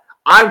of all,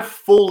 I'm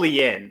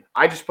fully in.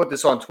 I just put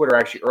this on Twitter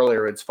actually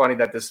earlier. It's funny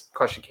that this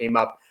question came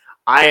up.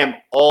 I am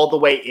all the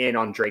way in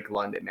on Drake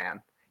London,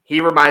 man.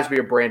 He reminds me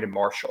of Brandon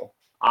Marshall.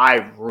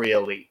 I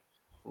really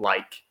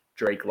like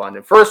Drake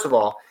London. First of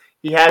all,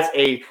 he has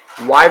a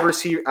wide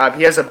receiver.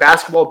 He has a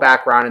basketball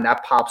background, and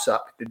that pops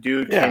up. The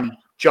dude can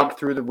jump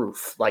through the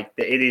roof. Like,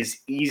 it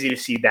is easy to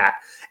see that.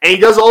 And he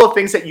does all the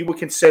things that you would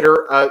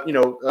consider,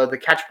 the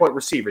catch point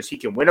receivers. He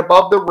can win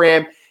above the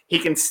rim. He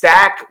can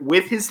stack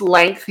with his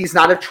length. He's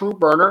not a true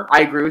burner.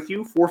 I agree with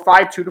you.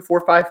 4.52 to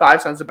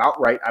 4.55 sounds about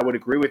right. I would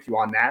agree with you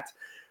on that.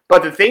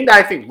 But the thing that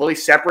I think really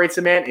separates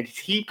him, man, is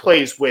he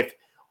plays with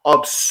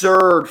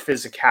absurd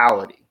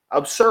physicality.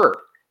 Absurd.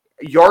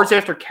 Yards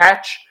after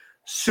catch,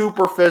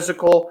 super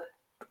physical,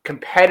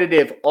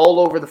 competitive all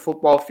over the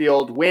football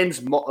field,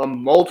 wins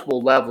on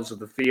multiple levels of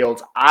the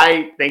field.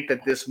 I think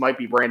that this might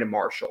be Brandon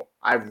Marshall.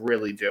 I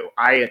really do.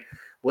 I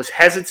was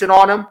hesitant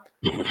on him.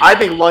 I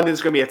think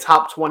London's going to be a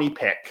top 20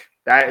 pick.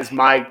 That is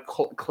my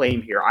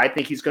claim here. I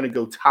think he's going to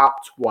go top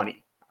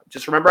 20.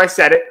 Just remember I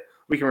said it.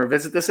 We can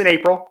revisit this in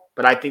April,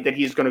 but I think that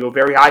he's going to go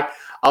very high.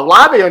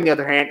 Olave, on the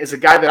other hand, is a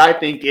guy that I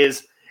think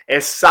is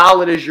as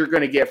solid as you're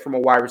going to get from a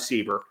wide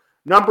receiver.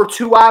 Number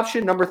 2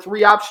 option, number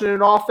 3 option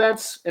in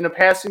offense in a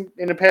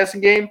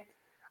passing game.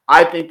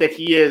 I think that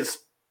he is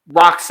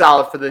rock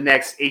solid for the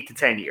next 8 to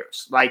 10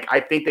 years. Like, I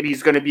think that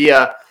he's going to be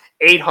a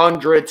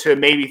 800 to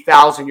maybe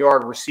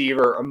 1,000-yard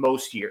receiver in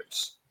most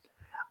years.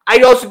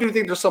 I also do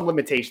think there's some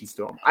limitations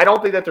to him. I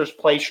don't think that there's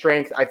play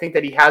strength. I think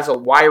that he has a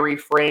wiry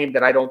frame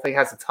that I don't think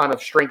has a ton of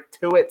strength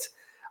to it.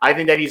 I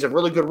think that he's a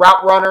really good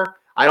route runner.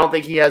 I don't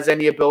think he has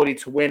any ability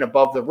to win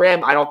above the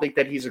rim. I don't think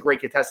that he's a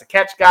great contested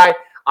catch guy.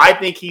 I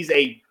think he's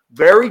a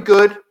very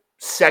good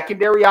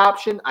secondary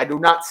option. I do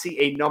not see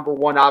a number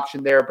 1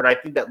 option there, but I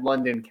think that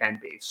London can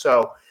be.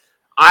 So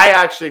I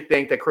actually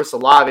think that Chris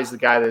Olave is the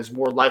guy that is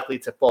more likely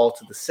to fall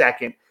to the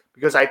second,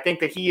 because I think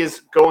that he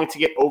is going to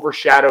get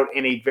overshadowed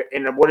in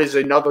what is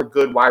another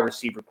good wide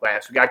receiver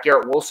class. We got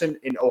Garrett Wilson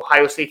in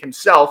Ohio State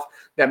himself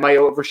that might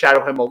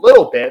overshadow him a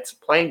little bit,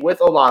 playing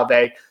with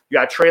Olave. You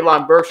got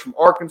Treylon Burks from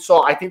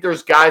Arkansas. I think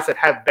there's guys that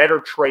have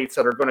better traits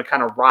that are going to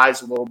kind of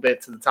rise a little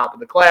bit to the top of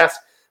the class.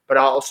 But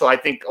also, I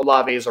think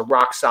Olave is a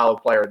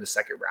rock-solid player in the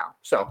second round.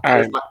 So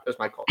there's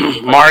my call.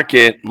 Mark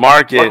it.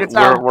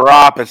 We're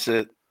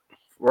opposite.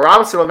 We're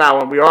opposite on that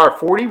one. We are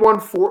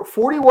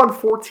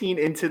 41-14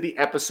 into the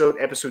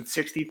episode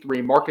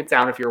 63. Mark it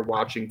down if you're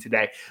watching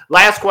today.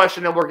 Last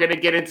question, and we're going to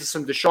get into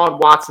some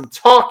Deshaun Watson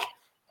talk.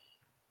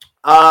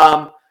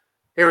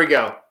 Here we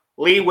go.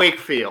 Lee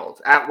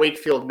Wakefield, at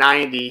Wakefield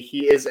 90.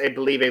 He is, I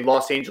believe, a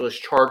Los Angeles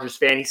Chargers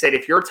fan. He said,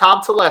 if you're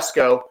Tom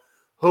Telesco,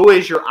 who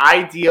is your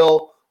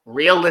ideal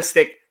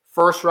realistic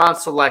first-round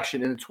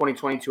selection in the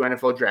 2022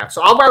 NFL Draft?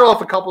 So I'll write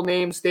off a couple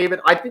names, David.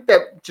 I think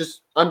that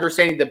just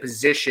understanding the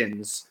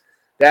positions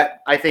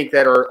that I think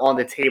that are on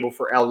the table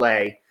for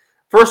LA.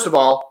 First of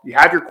all, you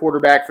have your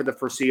quarterback for the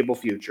foreseeable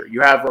future.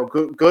 You have a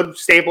good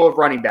stable of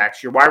running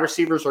backs. Your wide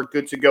receivers are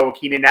good to go.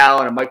 Keenan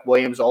Allen and Mike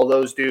Williams, all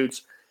those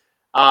dudes.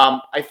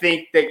 I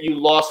think that you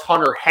lost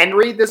Hunter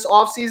Henry this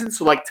offseason,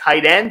 so like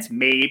tight ends,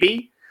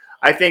 maybe.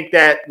 I think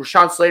that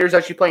Rashawn Slater is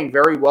actually playing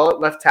very well at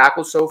left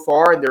tackle so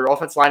far, and their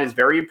offensive line is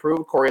very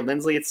improved. Corey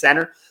Linsley at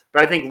center.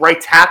 But I think right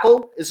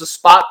tackle is a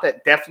spot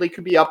that definitely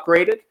could be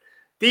upgraded.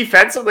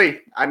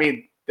 Defensively, I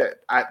mean,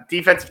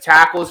 defensive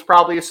tackle is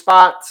probably a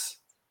spot.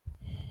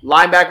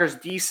 Linebacker's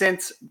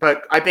decent,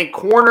 but I think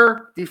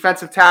corner,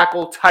 defensive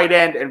tackle, tight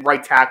end, and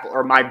right tackle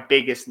are my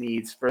biggest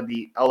needs for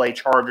the LA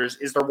Chargers.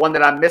 Is there one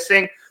that I'm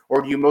missing,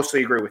 or do you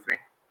mostly agree with me?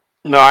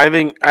 No, I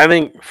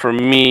think for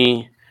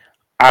me,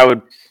 I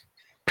would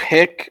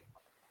pick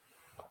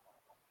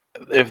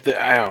I'm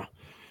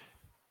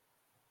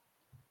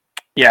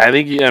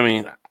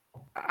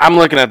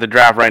looking at the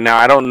draft right now.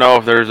 I don't know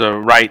if there's a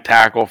right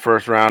tackle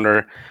first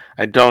rounder.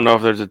 I don't know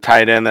if there's a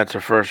tight end that's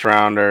a first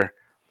rounder.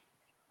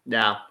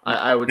 No,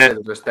 I would say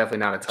that there's definitely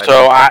not a tight end.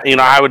 So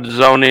I would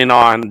zone in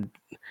on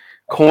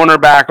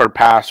cornerback or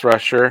pass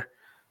rusher,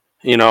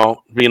 being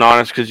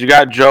honest, because you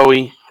got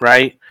Joey,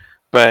 right?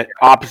 But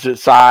opposite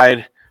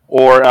side,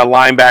 or a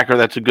linebacker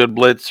that's a good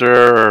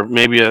blitzer, or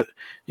maybe a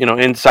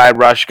inside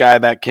rush guy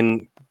that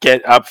can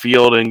get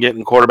upfield and get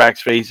in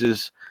quarterbacks'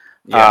 faces.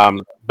 Yeah.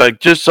 But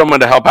just someone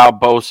to help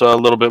out Bosa a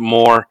little bit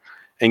more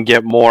and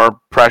get more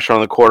pressure on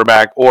the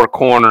quarterback, or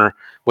corner,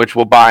 which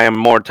will buy him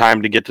more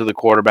time to get to the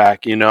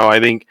quarterback. I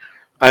think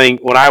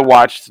when I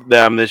watched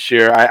them this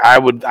year,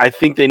 I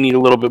think they need a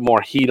little bit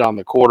more heat on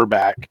the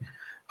quarterback.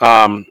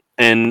 And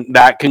And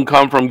that can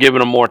come from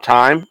giving him more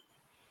time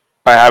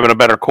by having a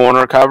better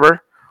corner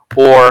cover,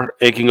 or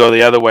it can go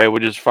the other way,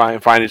 which is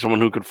finding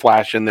someone who could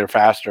flash in there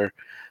faster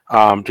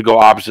to go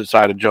opposite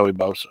side of Joey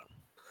Bosa.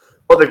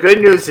 Well, the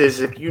good news is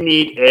if you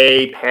need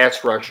a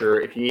pass rusher,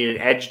 if you need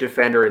an edge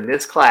defender in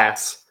this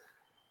class,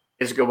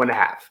 it's a good one to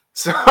have.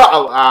 So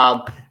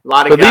a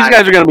lot of these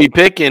guys are going to be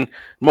picking,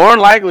 more than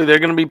likely, they're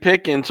going to be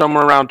picking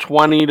somewhere around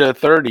 20 to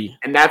 30.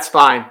 And that's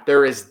fine.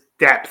 There is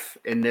depth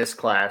in this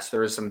class.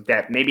 There is some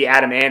depth. Maybe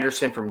Adam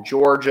Anderson from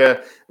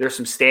Georgia. There's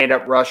some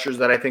stand-up rushers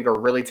that I think are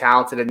really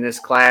talented in this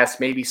class.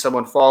 Maybe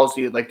someone falls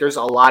to you. Like, there's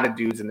a lot of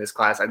dudes in this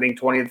class. I think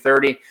 20 to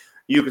 30,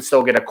 you could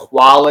still get a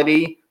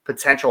quality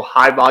potential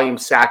high-volume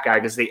sack guy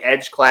because the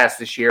edge class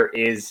this year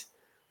is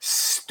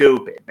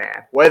stupid,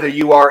 man. Whether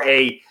you are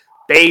a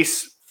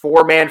base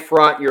 4-man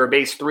front, you're a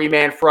base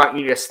 3-man front,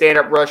 you need a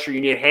stand-up rusher,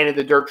 you need a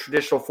hand-in-the-dirt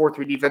traditional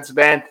 4-3 defensive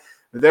end,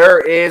 there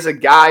is a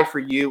guy for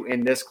you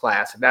in this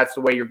class, if that's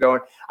the way you're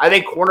going. I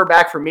think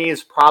cornerback for me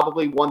is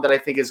probably one that I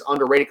think is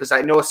underrated because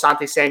I know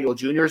Asante Samuel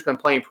Jr. has been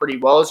playing pretty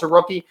well as a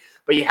rookie,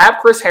 but you have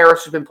Chris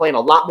Harris who's been playing a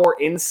lot more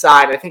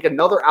inside. I think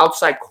another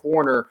outside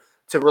corner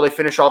to really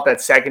finish off that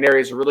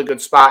secondary is a really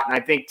good spot. And I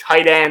think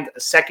tight end, a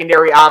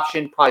secondary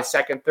option, probably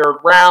second, third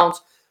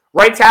rounds.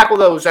 Right tackle,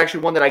 though, was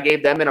actually one that I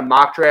gave them in a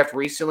mock draft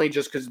recently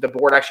just because the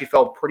board actually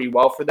felt pretty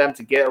well for them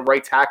to get a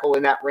right tackle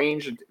in that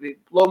range. A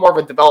little more of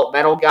a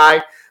developmental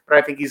guy, but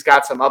I think he's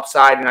got some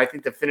upside. And I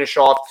think to finish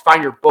off,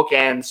 find your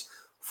bookends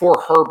for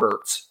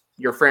Herbert,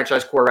 your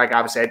franchise quarterback,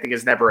 obviously, I think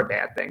is never a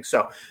bad thing.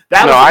 So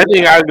I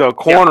think I'd go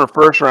corner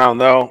first round,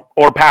 though,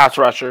 or pass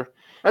rusher.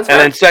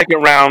 Then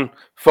second round,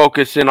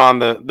 focus in on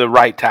the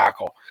right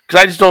tackle.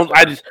 Because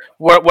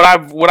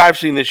what I've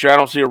seen this year, I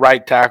don't see a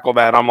right tackle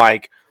that I'm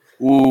like,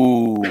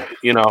 ooh,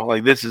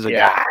 like this is a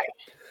guy.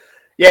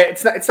 Yeah,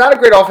 it's not a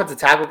great offensive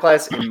tackle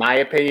class, in my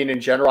opinion,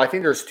 in general. I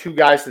think there's two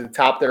guys at the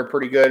top that are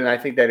pretty good, and I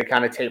think that it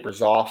kind of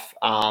tapers off.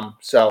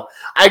 So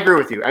I agree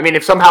with you. I mean,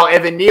 if somehow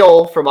Evan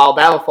Neal from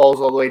Alabama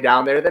falls all the way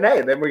down there,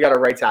 then we got a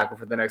right tackle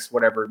for the next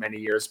whatever many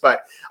years.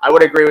 But I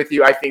would agree with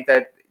you. I think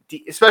that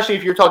especially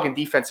if you're talking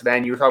defensive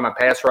end, you were talking about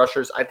pass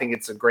rushers, I think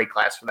it's a great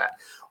class for that.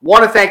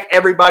 Want to thank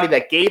everybody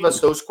that gave us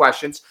those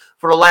questions.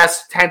 For the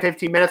last 10,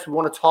 15 minutes, we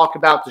want to talk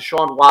about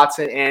Deshaun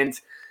Watson and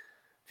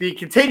the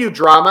continued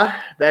drama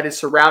that is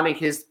surrounding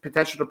his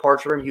potential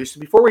departure from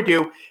Houston. Before we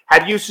do,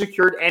 have you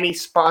secured any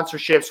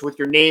sponsorships with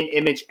your name,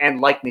 image,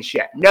 and likeness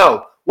yet?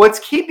 No.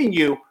 What's keeping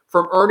you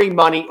from earning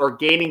money or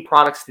gaining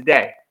products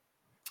today?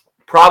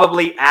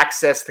 Probably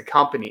access to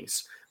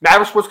companies.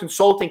 Maverick Sports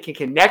Consulting can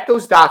connect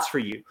those dots for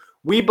you.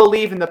 We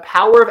believe in the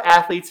power of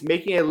athletes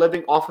making a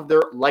living off of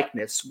their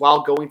likeness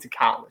while going to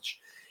college.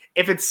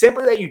 If it's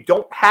simply that you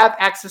don't have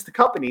access to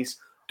companies,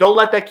 don't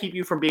let that keep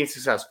you from being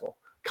successful.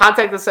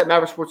 Contact us at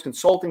Maverick Sports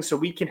Consulting so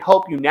we can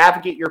help you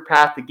navigate your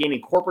path to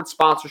gaining corporate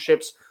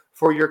sponsorships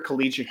for your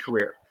collegiate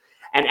career.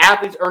 An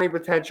athlete's earning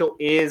potential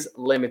is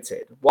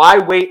limited. Why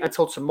wait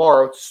until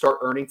tomorrow to start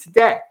earning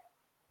today?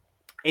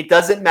 It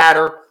doesn't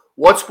matter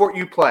what sport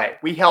you play.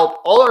 We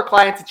help all our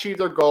clients achieve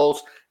their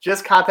goals.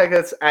 Just contact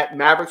us at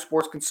Maverick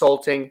Sports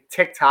Consulting.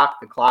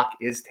 TikTok, the clock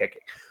is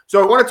ticking.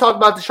 So I want to talk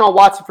about Deshaun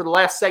Watson for the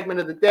last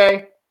segment of the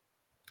day.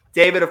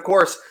 David, of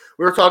course,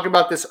 we were talking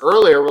about this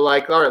earlier. We're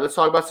like, all right, let's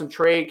talk about some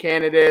trade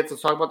candidates.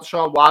 Let's talk about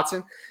Deshaun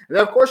Watson. And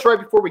then, of course, right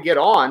before we get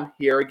on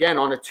here, again,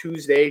 on a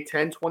Tuesday,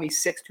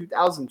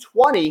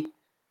 10/26/2020,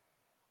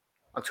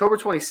 October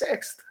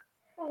 26th,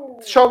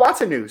 Deshaun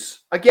Watson news.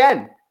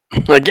 Again.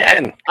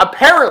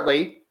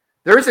 Apparently,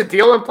 there is a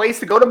deal in place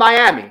to go to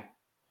Miami,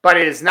 but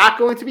it is not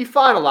going to be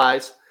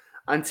finalized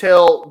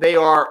until they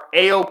are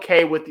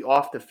A-okay with the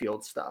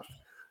off-the-field stuff.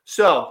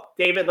 So,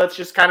 David, let's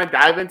just kind of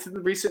dive into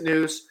the recent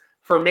news.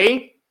 For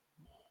me,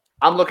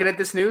 I'm looking at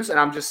this news, and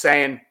I'm just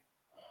saying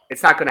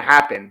it's not going to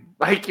happen.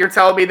 Like, you're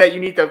telling me that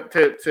you need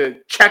to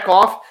check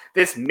off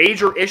this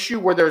major issue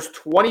where there's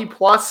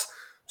 20-plus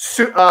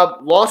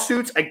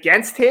lawsuits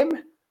against him,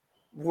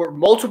 where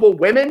multiple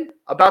women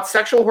about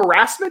sexual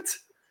harassment,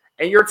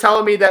 and you're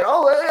telling me that,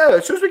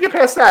 as soon as we get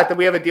past that, then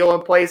we have a deal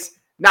in place.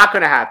 Not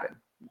going to happen.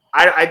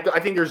 I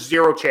think there's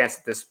zero chance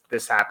that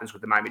this happens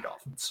with the Miami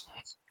Dolphins.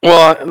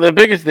 Well, the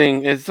biggest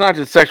thing is not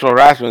just sexual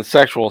harassment, it's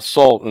sexual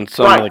assault in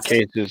some of the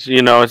cases.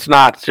 It's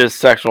not just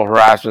sexual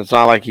harassment. It's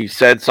not like he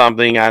said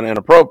something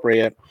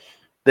inappropriate.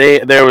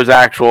 There was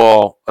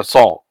actual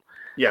assault.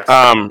 Yes.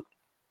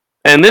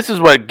 And this is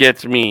what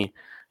gets me.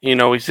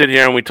 We sit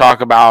here and we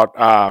talk about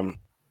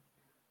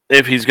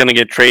if he's going to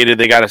get traded,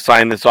 they got to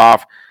sign this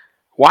off.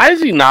 Why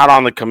is he not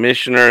on the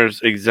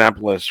commissioner's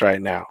exempt list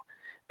right now?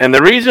 And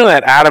the reason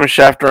that Adam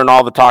Schefter and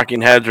all the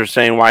talking heads are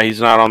saying why he's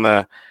not on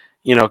the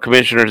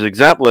commissioner's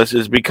exempt list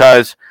is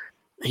because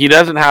he's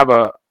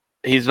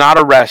not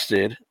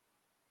arrested.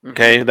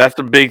 Okay, that's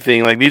the big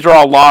thing. Like, these are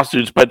all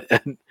lawsuits, but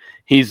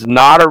he's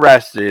not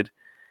arrested,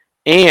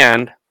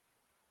 and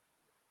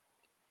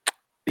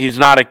he's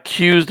not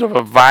accused of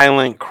a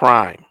violent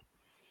crime.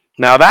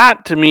 Now,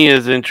 that to me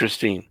is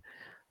interesting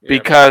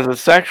because a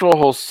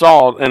sexual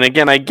assault, and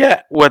again, I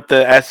get what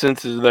the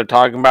essence is they're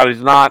talking about.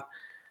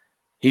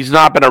 He's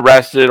not been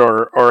arrested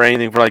or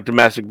anything for like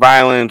domestic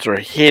violence or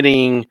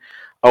hitting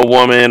a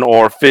woman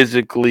or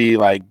physically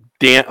like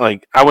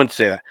I wouldn't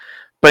say that,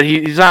 but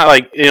he's not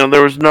like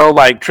there was no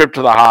like trip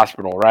to the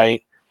hospital,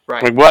 right?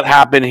 Right. Like what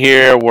happened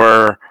here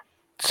were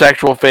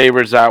sexual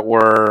favors that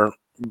were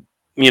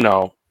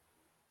I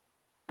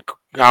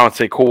would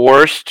say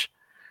coerced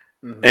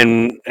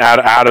and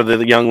out of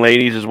the young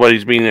ladies is what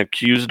he's being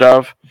accused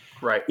of.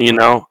 Right.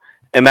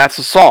 And that's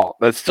assault.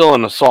 That's still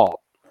an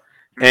assault.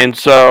 And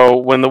so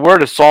when the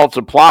word assault's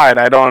applied,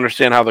 I don't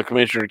understand how the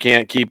commissioner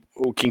can keep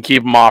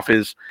him off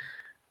his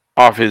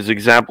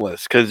exempt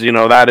list, because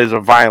that is a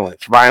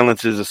violence.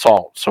 Violence is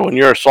assault. So when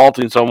you're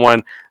assaulting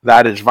someone,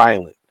 that is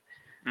violent.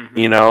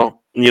 You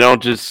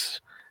don't just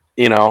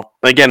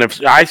again,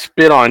 if I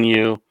spit on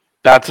you,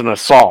 that's an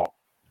assault.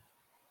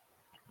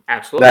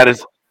 Absolutely.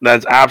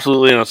 That's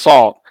absolutely an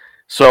assault.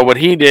 So what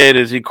he did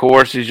is he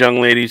coerced these young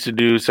ladies to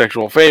do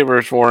sexual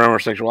favors for him or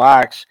sexual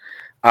acts,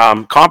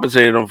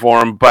 compensated them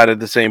for him, but at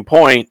the same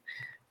point,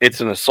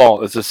 it's an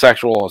assault. It's a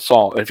sexual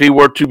assault. If he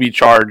were to be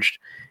charged,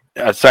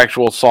 a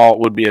sexual assault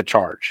would be a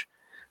charge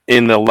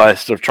in the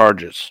list of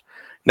charges.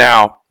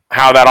 Now,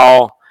 how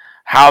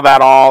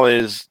that all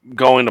is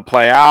going to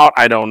play out,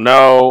 I don't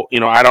know.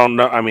 I don't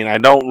know. I mean,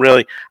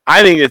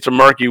 I think it's a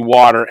murky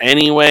water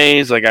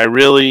anyways. Like, I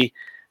really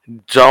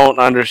don't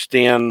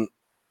understand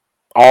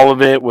all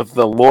of it, with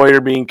the lawyer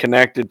being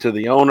connected to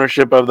the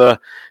ownership of the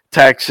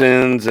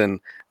Texans and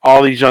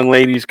all these young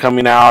ladies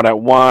coming out at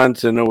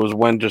once. And it was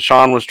when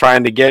Deshaun was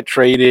trying to get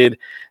traded,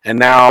 and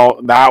now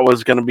that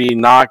was going to be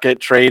not get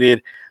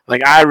traded.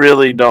 Like, I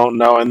really don't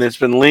know. And it's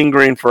been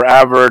lingering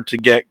forever to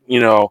get,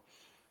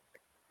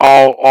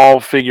 all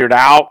figured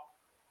out.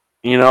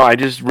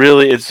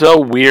 It's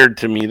so weird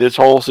to me. This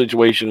whole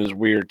situation is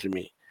weird to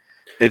me.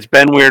 It's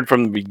been weird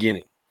from the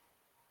beginning.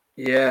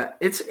 Yeah,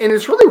 it's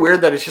really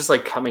weird that it's just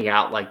like coming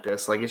out like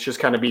this. Like, it's just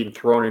kind of being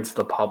thrown into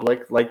the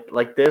public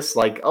like this.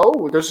 Like,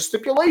 oh, there's a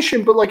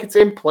stipulation, but like it's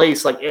in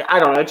place. Like, I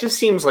don't know. It just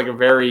seems like a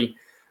very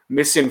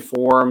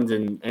misinformed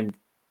and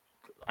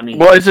I mean,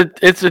 well,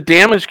 it's a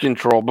damage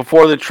control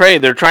before the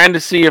trade. They're trying to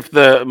see if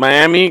the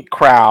Miami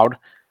crowd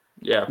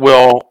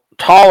will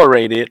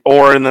tolerate it,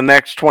 or in the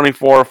next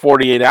 24 or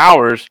 48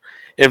 hours,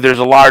 if there's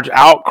a large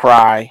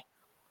outcry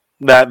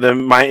that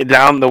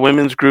the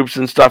women's groups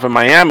and stuff in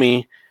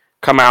Miami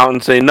come out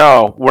and say,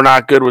 no, we're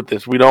not good with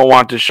this. We don't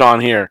want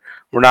Deshaun here.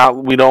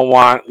 We don't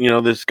want,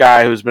 this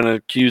guy who's been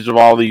accused of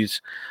all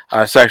these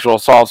sexual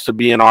assaults to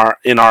be in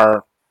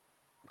our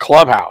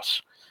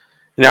clubhouse.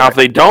 Now, if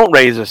they don't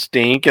raise a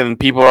stink and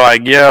people are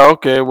like, yeah,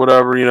 okay,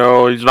 whatever,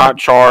 he's not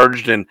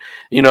charged, and,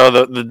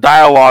 the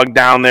dialogue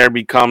down there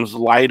becomes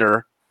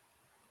lighter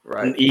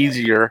and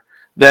easier,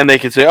 then they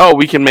can say, oh,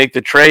 we can make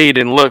the trade,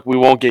 and look, we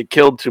won't get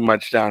killed too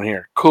much down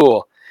here.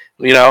 Cool.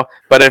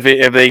 But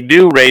if they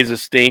do raise a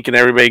stink and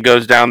everybody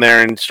goes down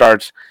there and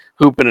starts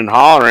hooping and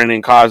hollering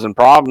and causing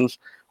problems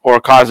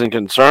or causing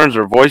concerns,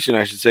 or voicing,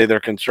 I should say, their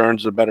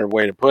concerns is a better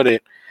way to put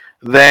it,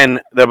 then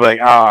they'll be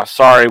like,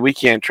 sorry, we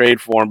can't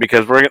trade for him,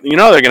 because they're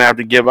going to have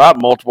to give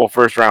up multiple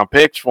first-round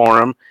picks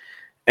for him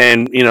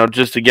and,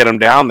 just to get him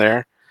down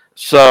there.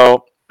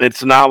 So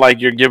it's not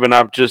like you're giving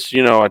up just,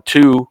 a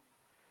 2.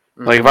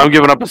 Like, if I'm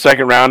giving up a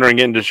second-rounder and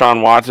getting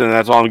Deshaun Watson and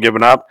that's all I'm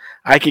giving up,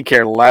 I could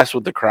care less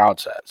what the crowd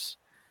says.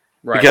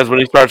 Right. Because when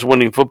he starts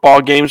winning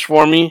football games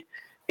for me,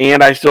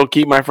 and I still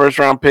keep my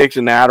first-round picks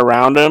and add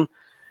around him,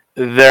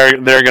 they're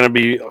going to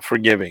be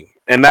forgiving.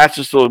 And that's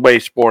just the way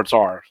sports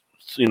are.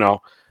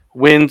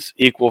 Wins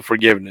equal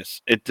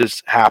forgiveness. It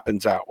just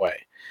happens that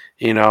way.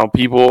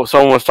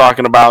 Someone was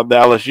talking about the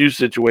LSU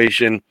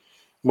situation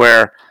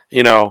where,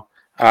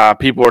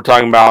 people were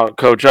talking about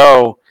Coach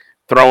O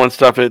throwing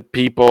stuff at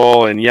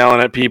people and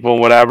yelling at people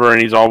and whatever,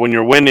 and he's all, when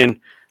you're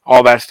winning,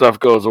 all that stuff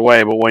goes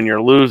away, but when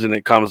you're losing,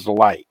 it comes to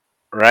light.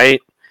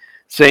 Right?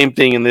 Same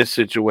thing in this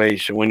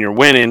situation. When you're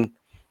winning,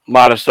 a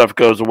lot of stuff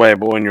goes away,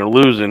 but when you're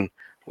losing,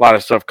 a lot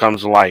of stuff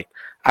comes to light.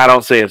 I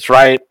don't say it's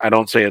right. I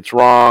don't say it's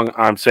wrong.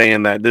 I'm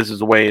saying that this is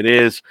the way it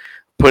is.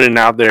 Putting it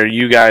out there,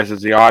 you guys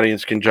as the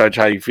audience can judge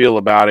how you feel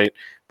about it,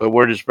 but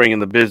we're just bringing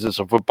the business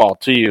of football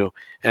to you.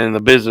 And in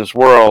the business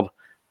world,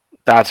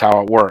 that's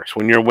how it works.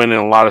 When you're winning,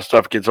 a lot of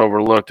stuff gets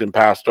overlooked and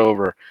passed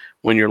over.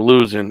 When you're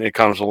losing, it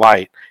comes to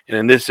light. And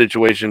in this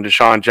situation,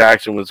 Deshaun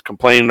Jackson was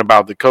complaining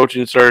about the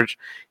coaching search.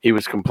 He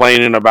was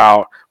complaining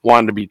about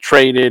wanting to be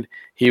traded.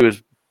 He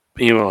was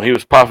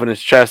puffing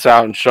his chest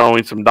out and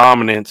showing some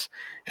dominance.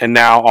 And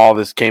now all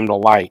this came to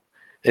light.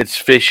 It's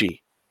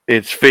fishy.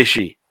 It's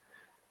fishy.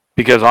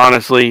 Because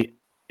honestly,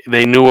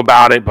 they knew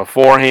about it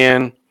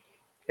beforehand.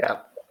 Yeah.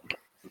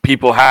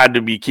 People had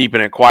to be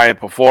keeping it quiet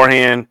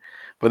beforehand.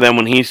 But then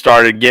when he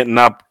started getting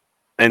up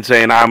and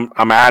saying, I'm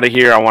out of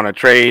here, I want to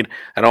trade,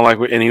 I don't like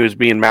and he was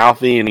being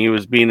mouthy and he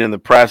was being in the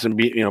press and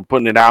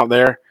putting it out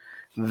there,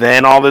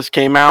 then all this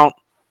came out.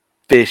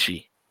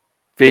 Fishy.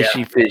 Yeah,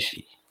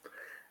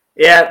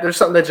 there's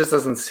something that just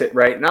doesn't sit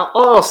right. Now,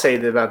 all I'll say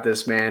about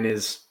this, man,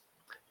 is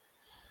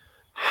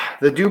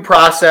the due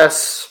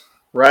process,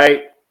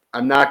 right?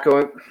 I'm not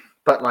going,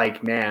 but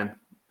like, man,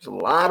 There's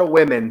a lot of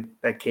women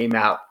that came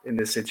out in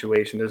this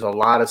situation. There's a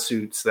lot of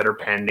suits that are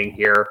pending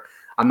here.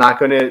 I'm not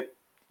going to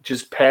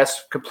just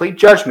pass complete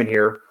judgment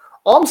here.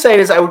 All I'm saying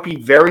is I would be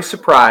very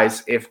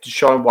surprised if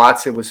Deshaun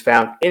Watson was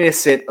found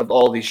innocent of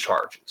all these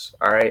charges.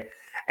 All right.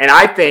 And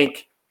I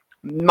think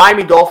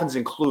Miami Dolphins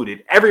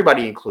included,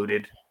 everybody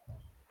included,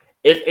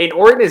 if an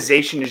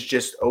organization is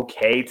just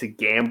okay to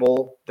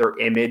gamble their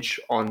image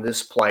on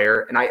this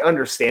player, and I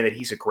understand that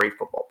he's a great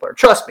football player.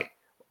 Trust me,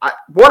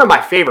 one of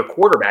my favorite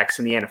quarterbacks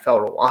in the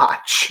NFL to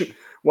watch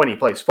when he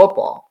plays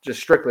football,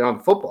 just strictly on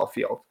the football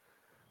field.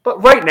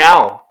 But right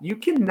now, you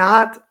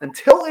cannot,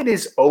 until it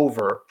is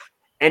over,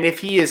 and if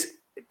he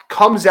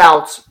comes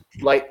out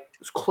like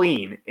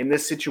clean in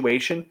this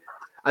situation,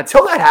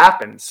 until that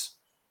happens,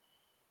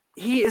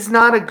 he is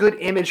not a good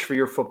image for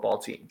your football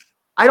team.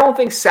 I don't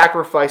think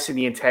sacrificing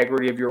the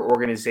integrity of your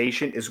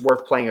organization is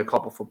worth playing a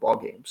couple football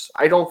games.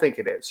 I don't think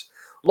it is.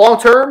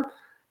 Long term,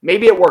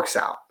 maybe it works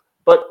out.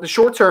 But the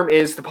short term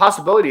is the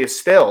possibility is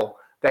still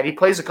that he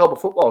plays a couple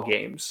football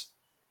games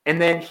and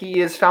then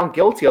he is found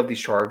guilty of these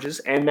charges.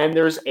 And then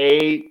there's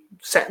a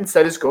sentence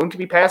that is going to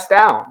be passed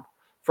down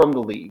from the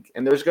league.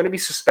 And there's going to be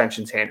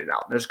suspensions handed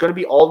out. There's going to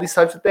be all these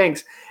types of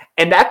things.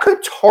 And that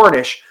could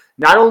tarnish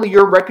not only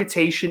your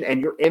reputation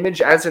and your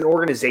image as an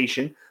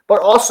organization,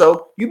 but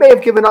also you may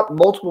have given up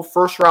multiple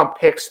first-round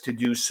picks to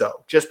do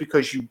so just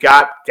because you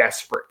got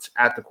desperate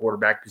at the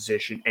quarterback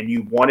position and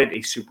you wanted a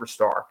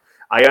superstar.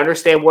 I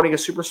understand wanting a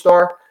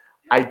superstar.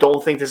 I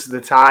don't think this is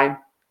the time,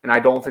 and I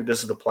don't think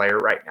this is the player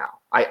right now.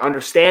 I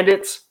understand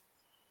it,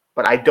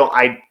 but I don't.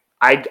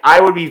 I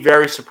would be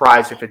very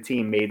surprised if a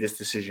team made this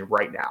decision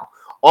right now.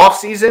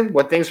 Off-season,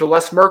 when things are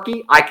less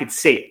murky, I could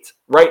see it.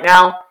 Right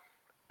now,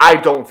 I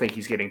don't think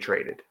he's getting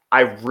traded.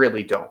 I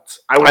really don't.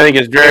 I think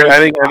it's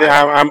very.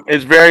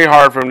 It's very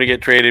hard for him to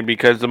get traded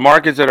because the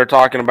markets that are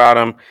talking about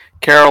him,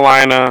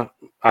 Carolina,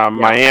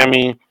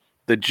 Miami,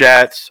 the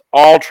Jets,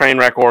 all train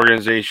wreck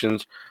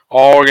organizations,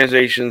 all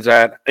organizations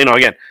that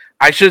again,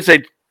 I should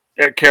say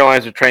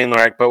Carolina's a train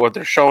wreck, but what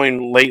they're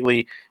showing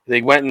lately,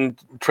 they went and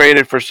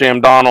traded for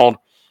Sam Darnold,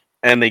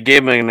 and they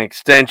gave him an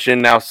extension.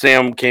 Now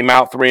Sam came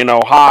out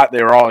 3-0 hot.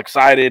 They were all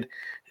excited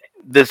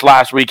this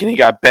last week, and he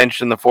got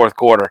benched in the fourth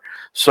quarter.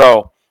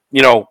 So.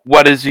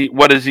 What is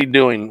he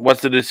doing? What's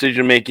the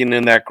decision making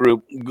in that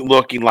group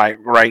looking like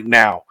right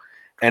now?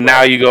 And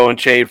now you go and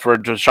trade for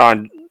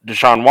Deshaun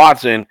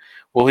Watson.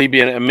 Will he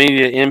be an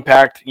immediate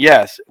impact?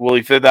 Yes. Will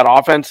he fit that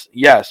offense?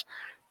 Yes.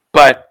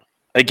 But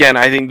again,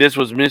 I think this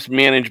was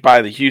mismanaged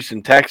by the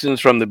Houston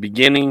Texans from the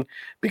beginning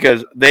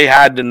because they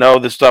had to know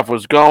this stuff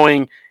was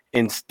going.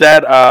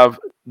 Instead of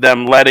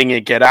them letting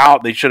it get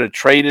out, they should have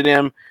traded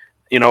him.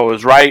 It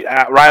was right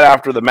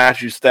after the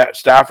Matthew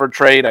Stafford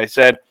trade. I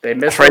said, they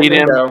missed trade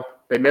him.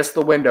 They missed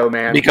the window,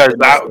 man. Because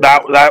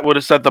that would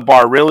have set the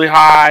bar really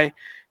high.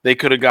 They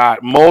could have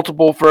got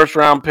multiple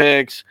first-round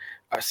picks,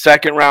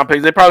 second-round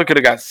picks. They probably could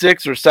have got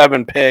 6 or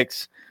 7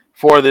 picks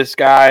for this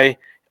guy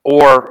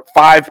or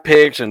 5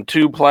 picks and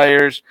 2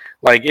 players.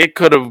 Like, it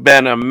could have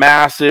been a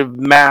massive,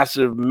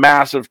 massive,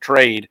 massive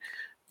trade.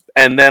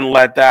 And then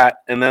let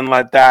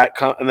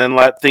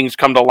things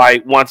come to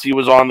light once he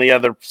was on the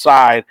other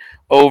side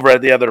over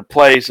at the other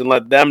place and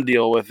let them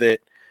deal with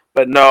it.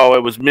 But no,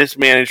 it was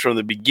mismanaged from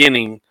the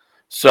beginning.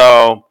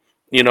 So,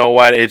 you know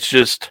what? It's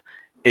just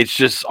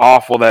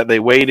awful that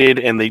they waited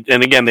and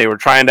again, they were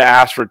trying to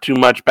ask for too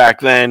much back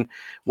then.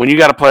 When you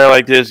got a player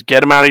like this,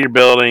 get him out of your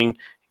building,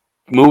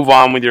 move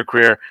on with your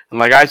career. And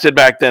like I said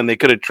back then, they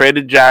could have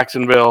traded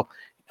Jacksonville.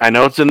 I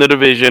know it's in the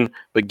division,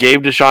 but gave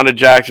Deshaun to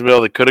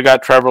Jacksonville. They could have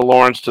got Trevor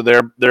Lawrence to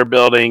their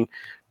building,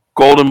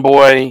 Golden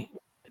Boy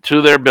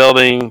to their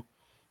building,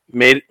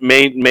 made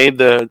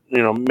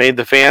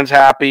the fans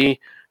happy.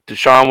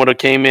 Deshaun would have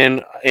came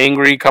in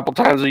angry a couple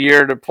times a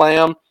year to play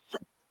him,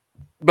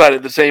 but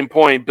at the same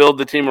point, build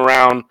the team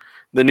around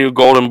the new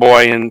Golden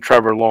Boy and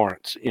Trevor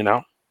Lawrence.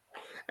 And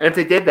if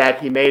they did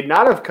that, he may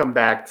not have come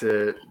back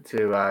to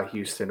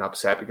Houston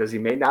upset because he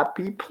may not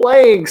be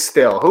playing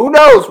still. Who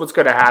knows what's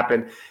going to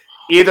happen?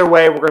 Either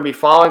way, we're going to be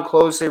following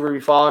closely. We're going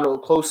to be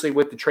following closely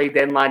with the trade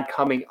deadline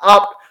coming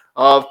up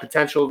of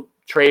potential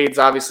trades.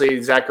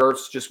 Obviously, Zach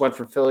Ertz just went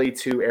from Philly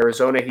to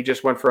Arizona. He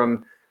just went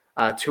from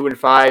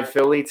 2-5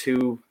 Philly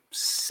to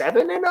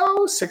 7-0,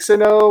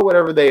 6-0,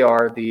 whatever they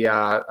are.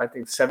 I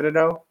think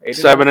 7-0,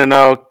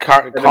 7-0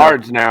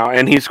 Cards now,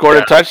 and he scored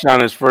a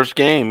touchdown his first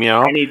game.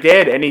 And he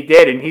did,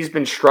 and he's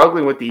been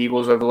struggling with the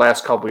Eagles over the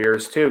last couple of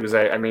years too. Because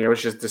it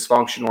was just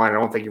dysfunctional, and I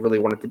don't think he really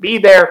wanted to be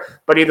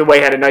there. But either way,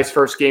 had a nice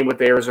first game with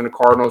the Arizona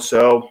Cardinals.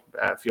 So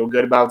feel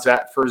good about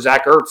that for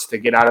Zach Ertz to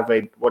get out of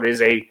what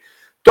is a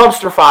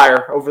dumpster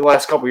fire over the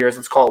last couple of years.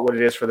 Let's call it what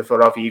it is for the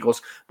Philadelphia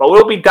Eagles. But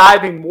we'll be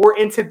diving more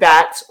into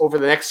that over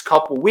the next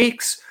couple of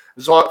weeks.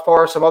 As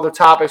far as some other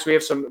topics, we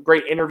have some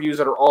great interviews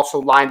that are also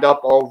lined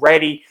up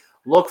already.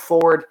 Look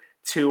forward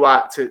to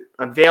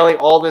unveiling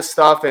all this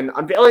stuff and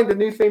unveiling the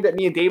new thing that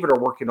me and David are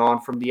working on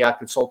from the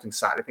consulting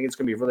side. I think it's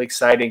going to be really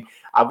exciting.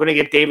 I'm going to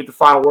give David the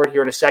final word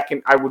here in a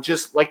second. I would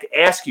just like to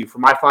ask you for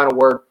my final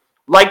word.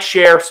 Like,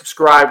 share,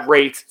 subscribe,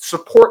 rate,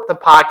 support the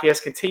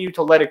podcast, continue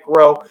to let it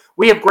grow.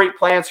 We have great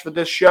plans for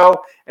this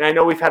show, and I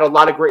know we've had a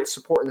lot of great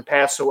support in the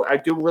past, so I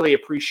do really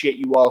appreciate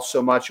you all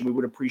so much, and we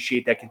would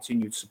appreciate that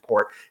continued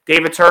support.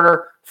 David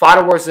Turner,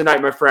 final words of the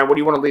night, my friend. What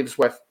do you want to leave us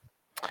with?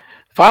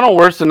 Final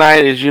words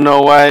tonight is, you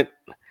know what?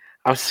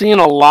 I'm seeing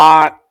a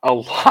lot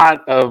of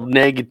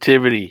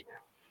negativity.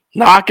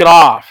 Knock it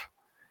off.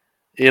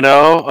 A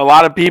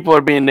lot of people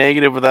are being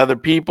negative with other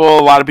people.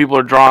 A lot of people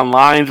are drawing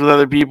lines with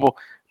other people.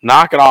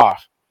 Knock it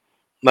off.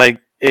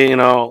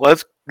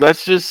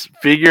 Let's just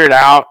figure it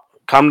out,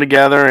 come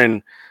together,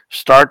 and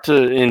start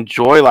to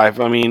enjoy life.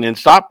 And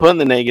stop putting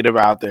the negative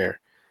out there.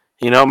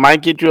 It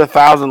might get you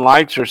 1,000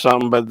 likes or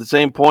something, but at the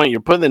same point, you're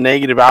putting the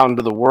negative out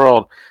into the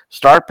world.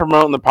 Start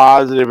promoting the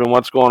positive and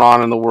what's going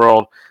on in the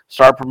world.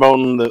 Start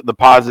promoting the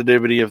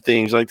positivity of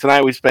things. Like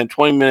tonight, we spent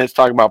 20 minutes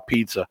talking about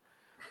pizza.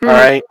 All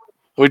right?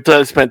 We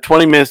spent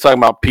 20 minutes talking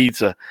about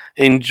pizza.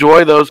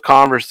 Enjoy those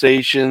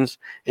conversations.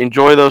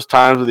 Enjoy those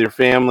times with your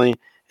family.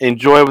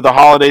 Enjoy with the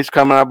holidays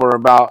coming up.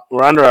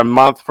 We're under a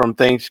month from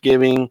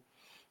Thanksgiving.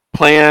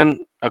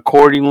 Plan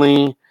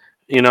accordingly.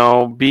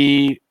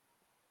 Be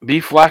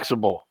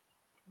flexible.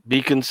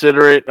 Be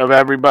considerate of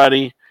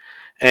everybody,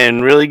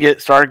 and really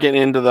start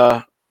getting into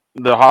the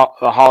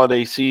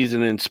holiday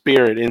season in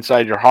spirit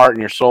inside your heart and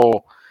your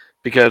soul.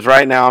 Because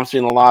right now I'm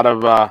seeing a lot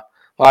of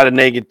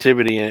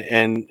negativity,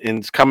 and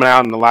it's coming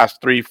out in the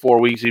last 3-4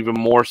 weeks, even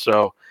more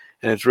so.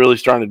 And it's really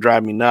starting to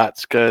drive me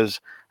nuts because,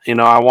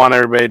 I want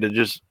everybody to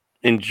just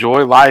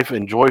enjoy life,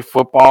 enjoy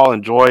football,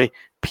 enjoy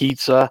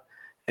pizza,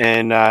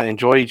 and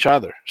enjoy each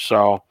other.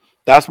 So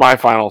that's my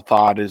final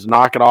thought is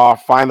knock it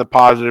off, find the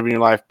positive in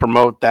your life,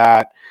 promote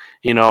that,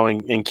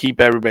 and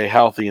keep everybody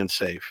healthy and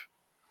safe.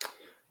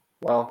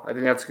 Well, I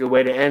think that's a good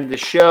way to end the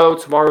show.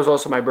 Tomorrow is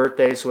also my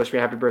birthday, so wish me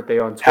a happy birthday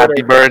on Twitter.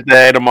 Happy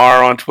birthday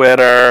tomorrow on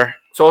Twitter.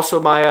 It's also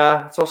my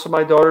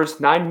daughter's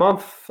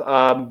 9-month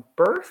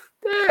birthday.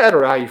 I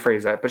don't know how you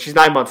phrase that, but she's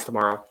 9 months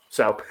tomorrow.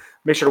 So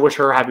make sure to wish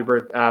her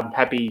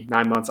happy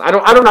 9 months. I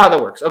don't know how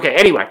that works. Okay,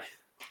 anyway,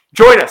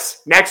 join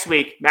us next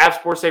week. Mavs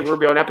Sports Take. We'll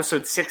be on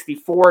episode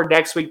 64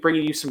 next week,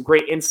 bringing you some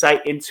great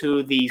insight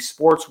into the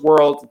sports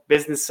world,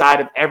 business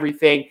side of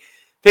everything.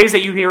 Things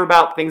that you hear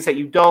about, things that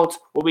you don't.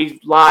 We'll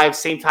be live,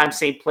 same time,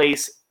 same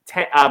place,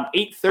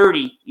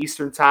 8:30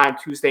 Eastern Time,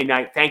 Tuesday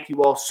night. Thank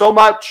you all so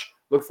much.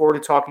 Look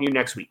forward to talking to you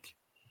next week.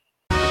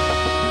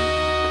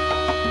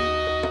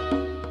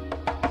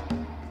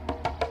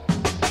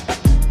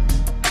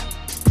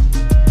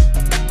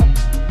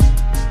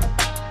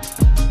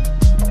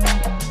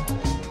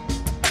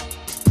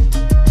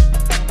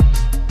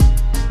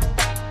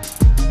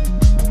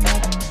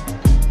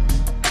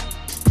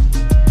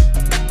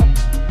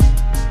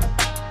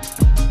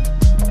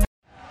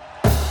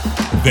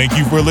 Thank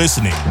you for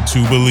listening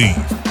to Believe.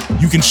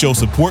 You can show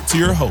support to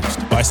your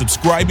host by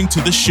subscribing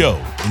to the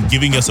show and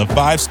giving us a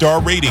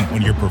 5-star rating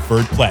on your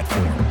preferred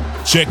platform.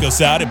 Check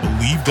us out at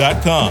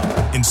Believe.com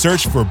and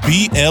search for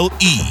BLEAV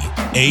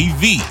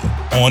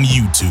on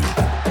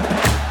YouTube.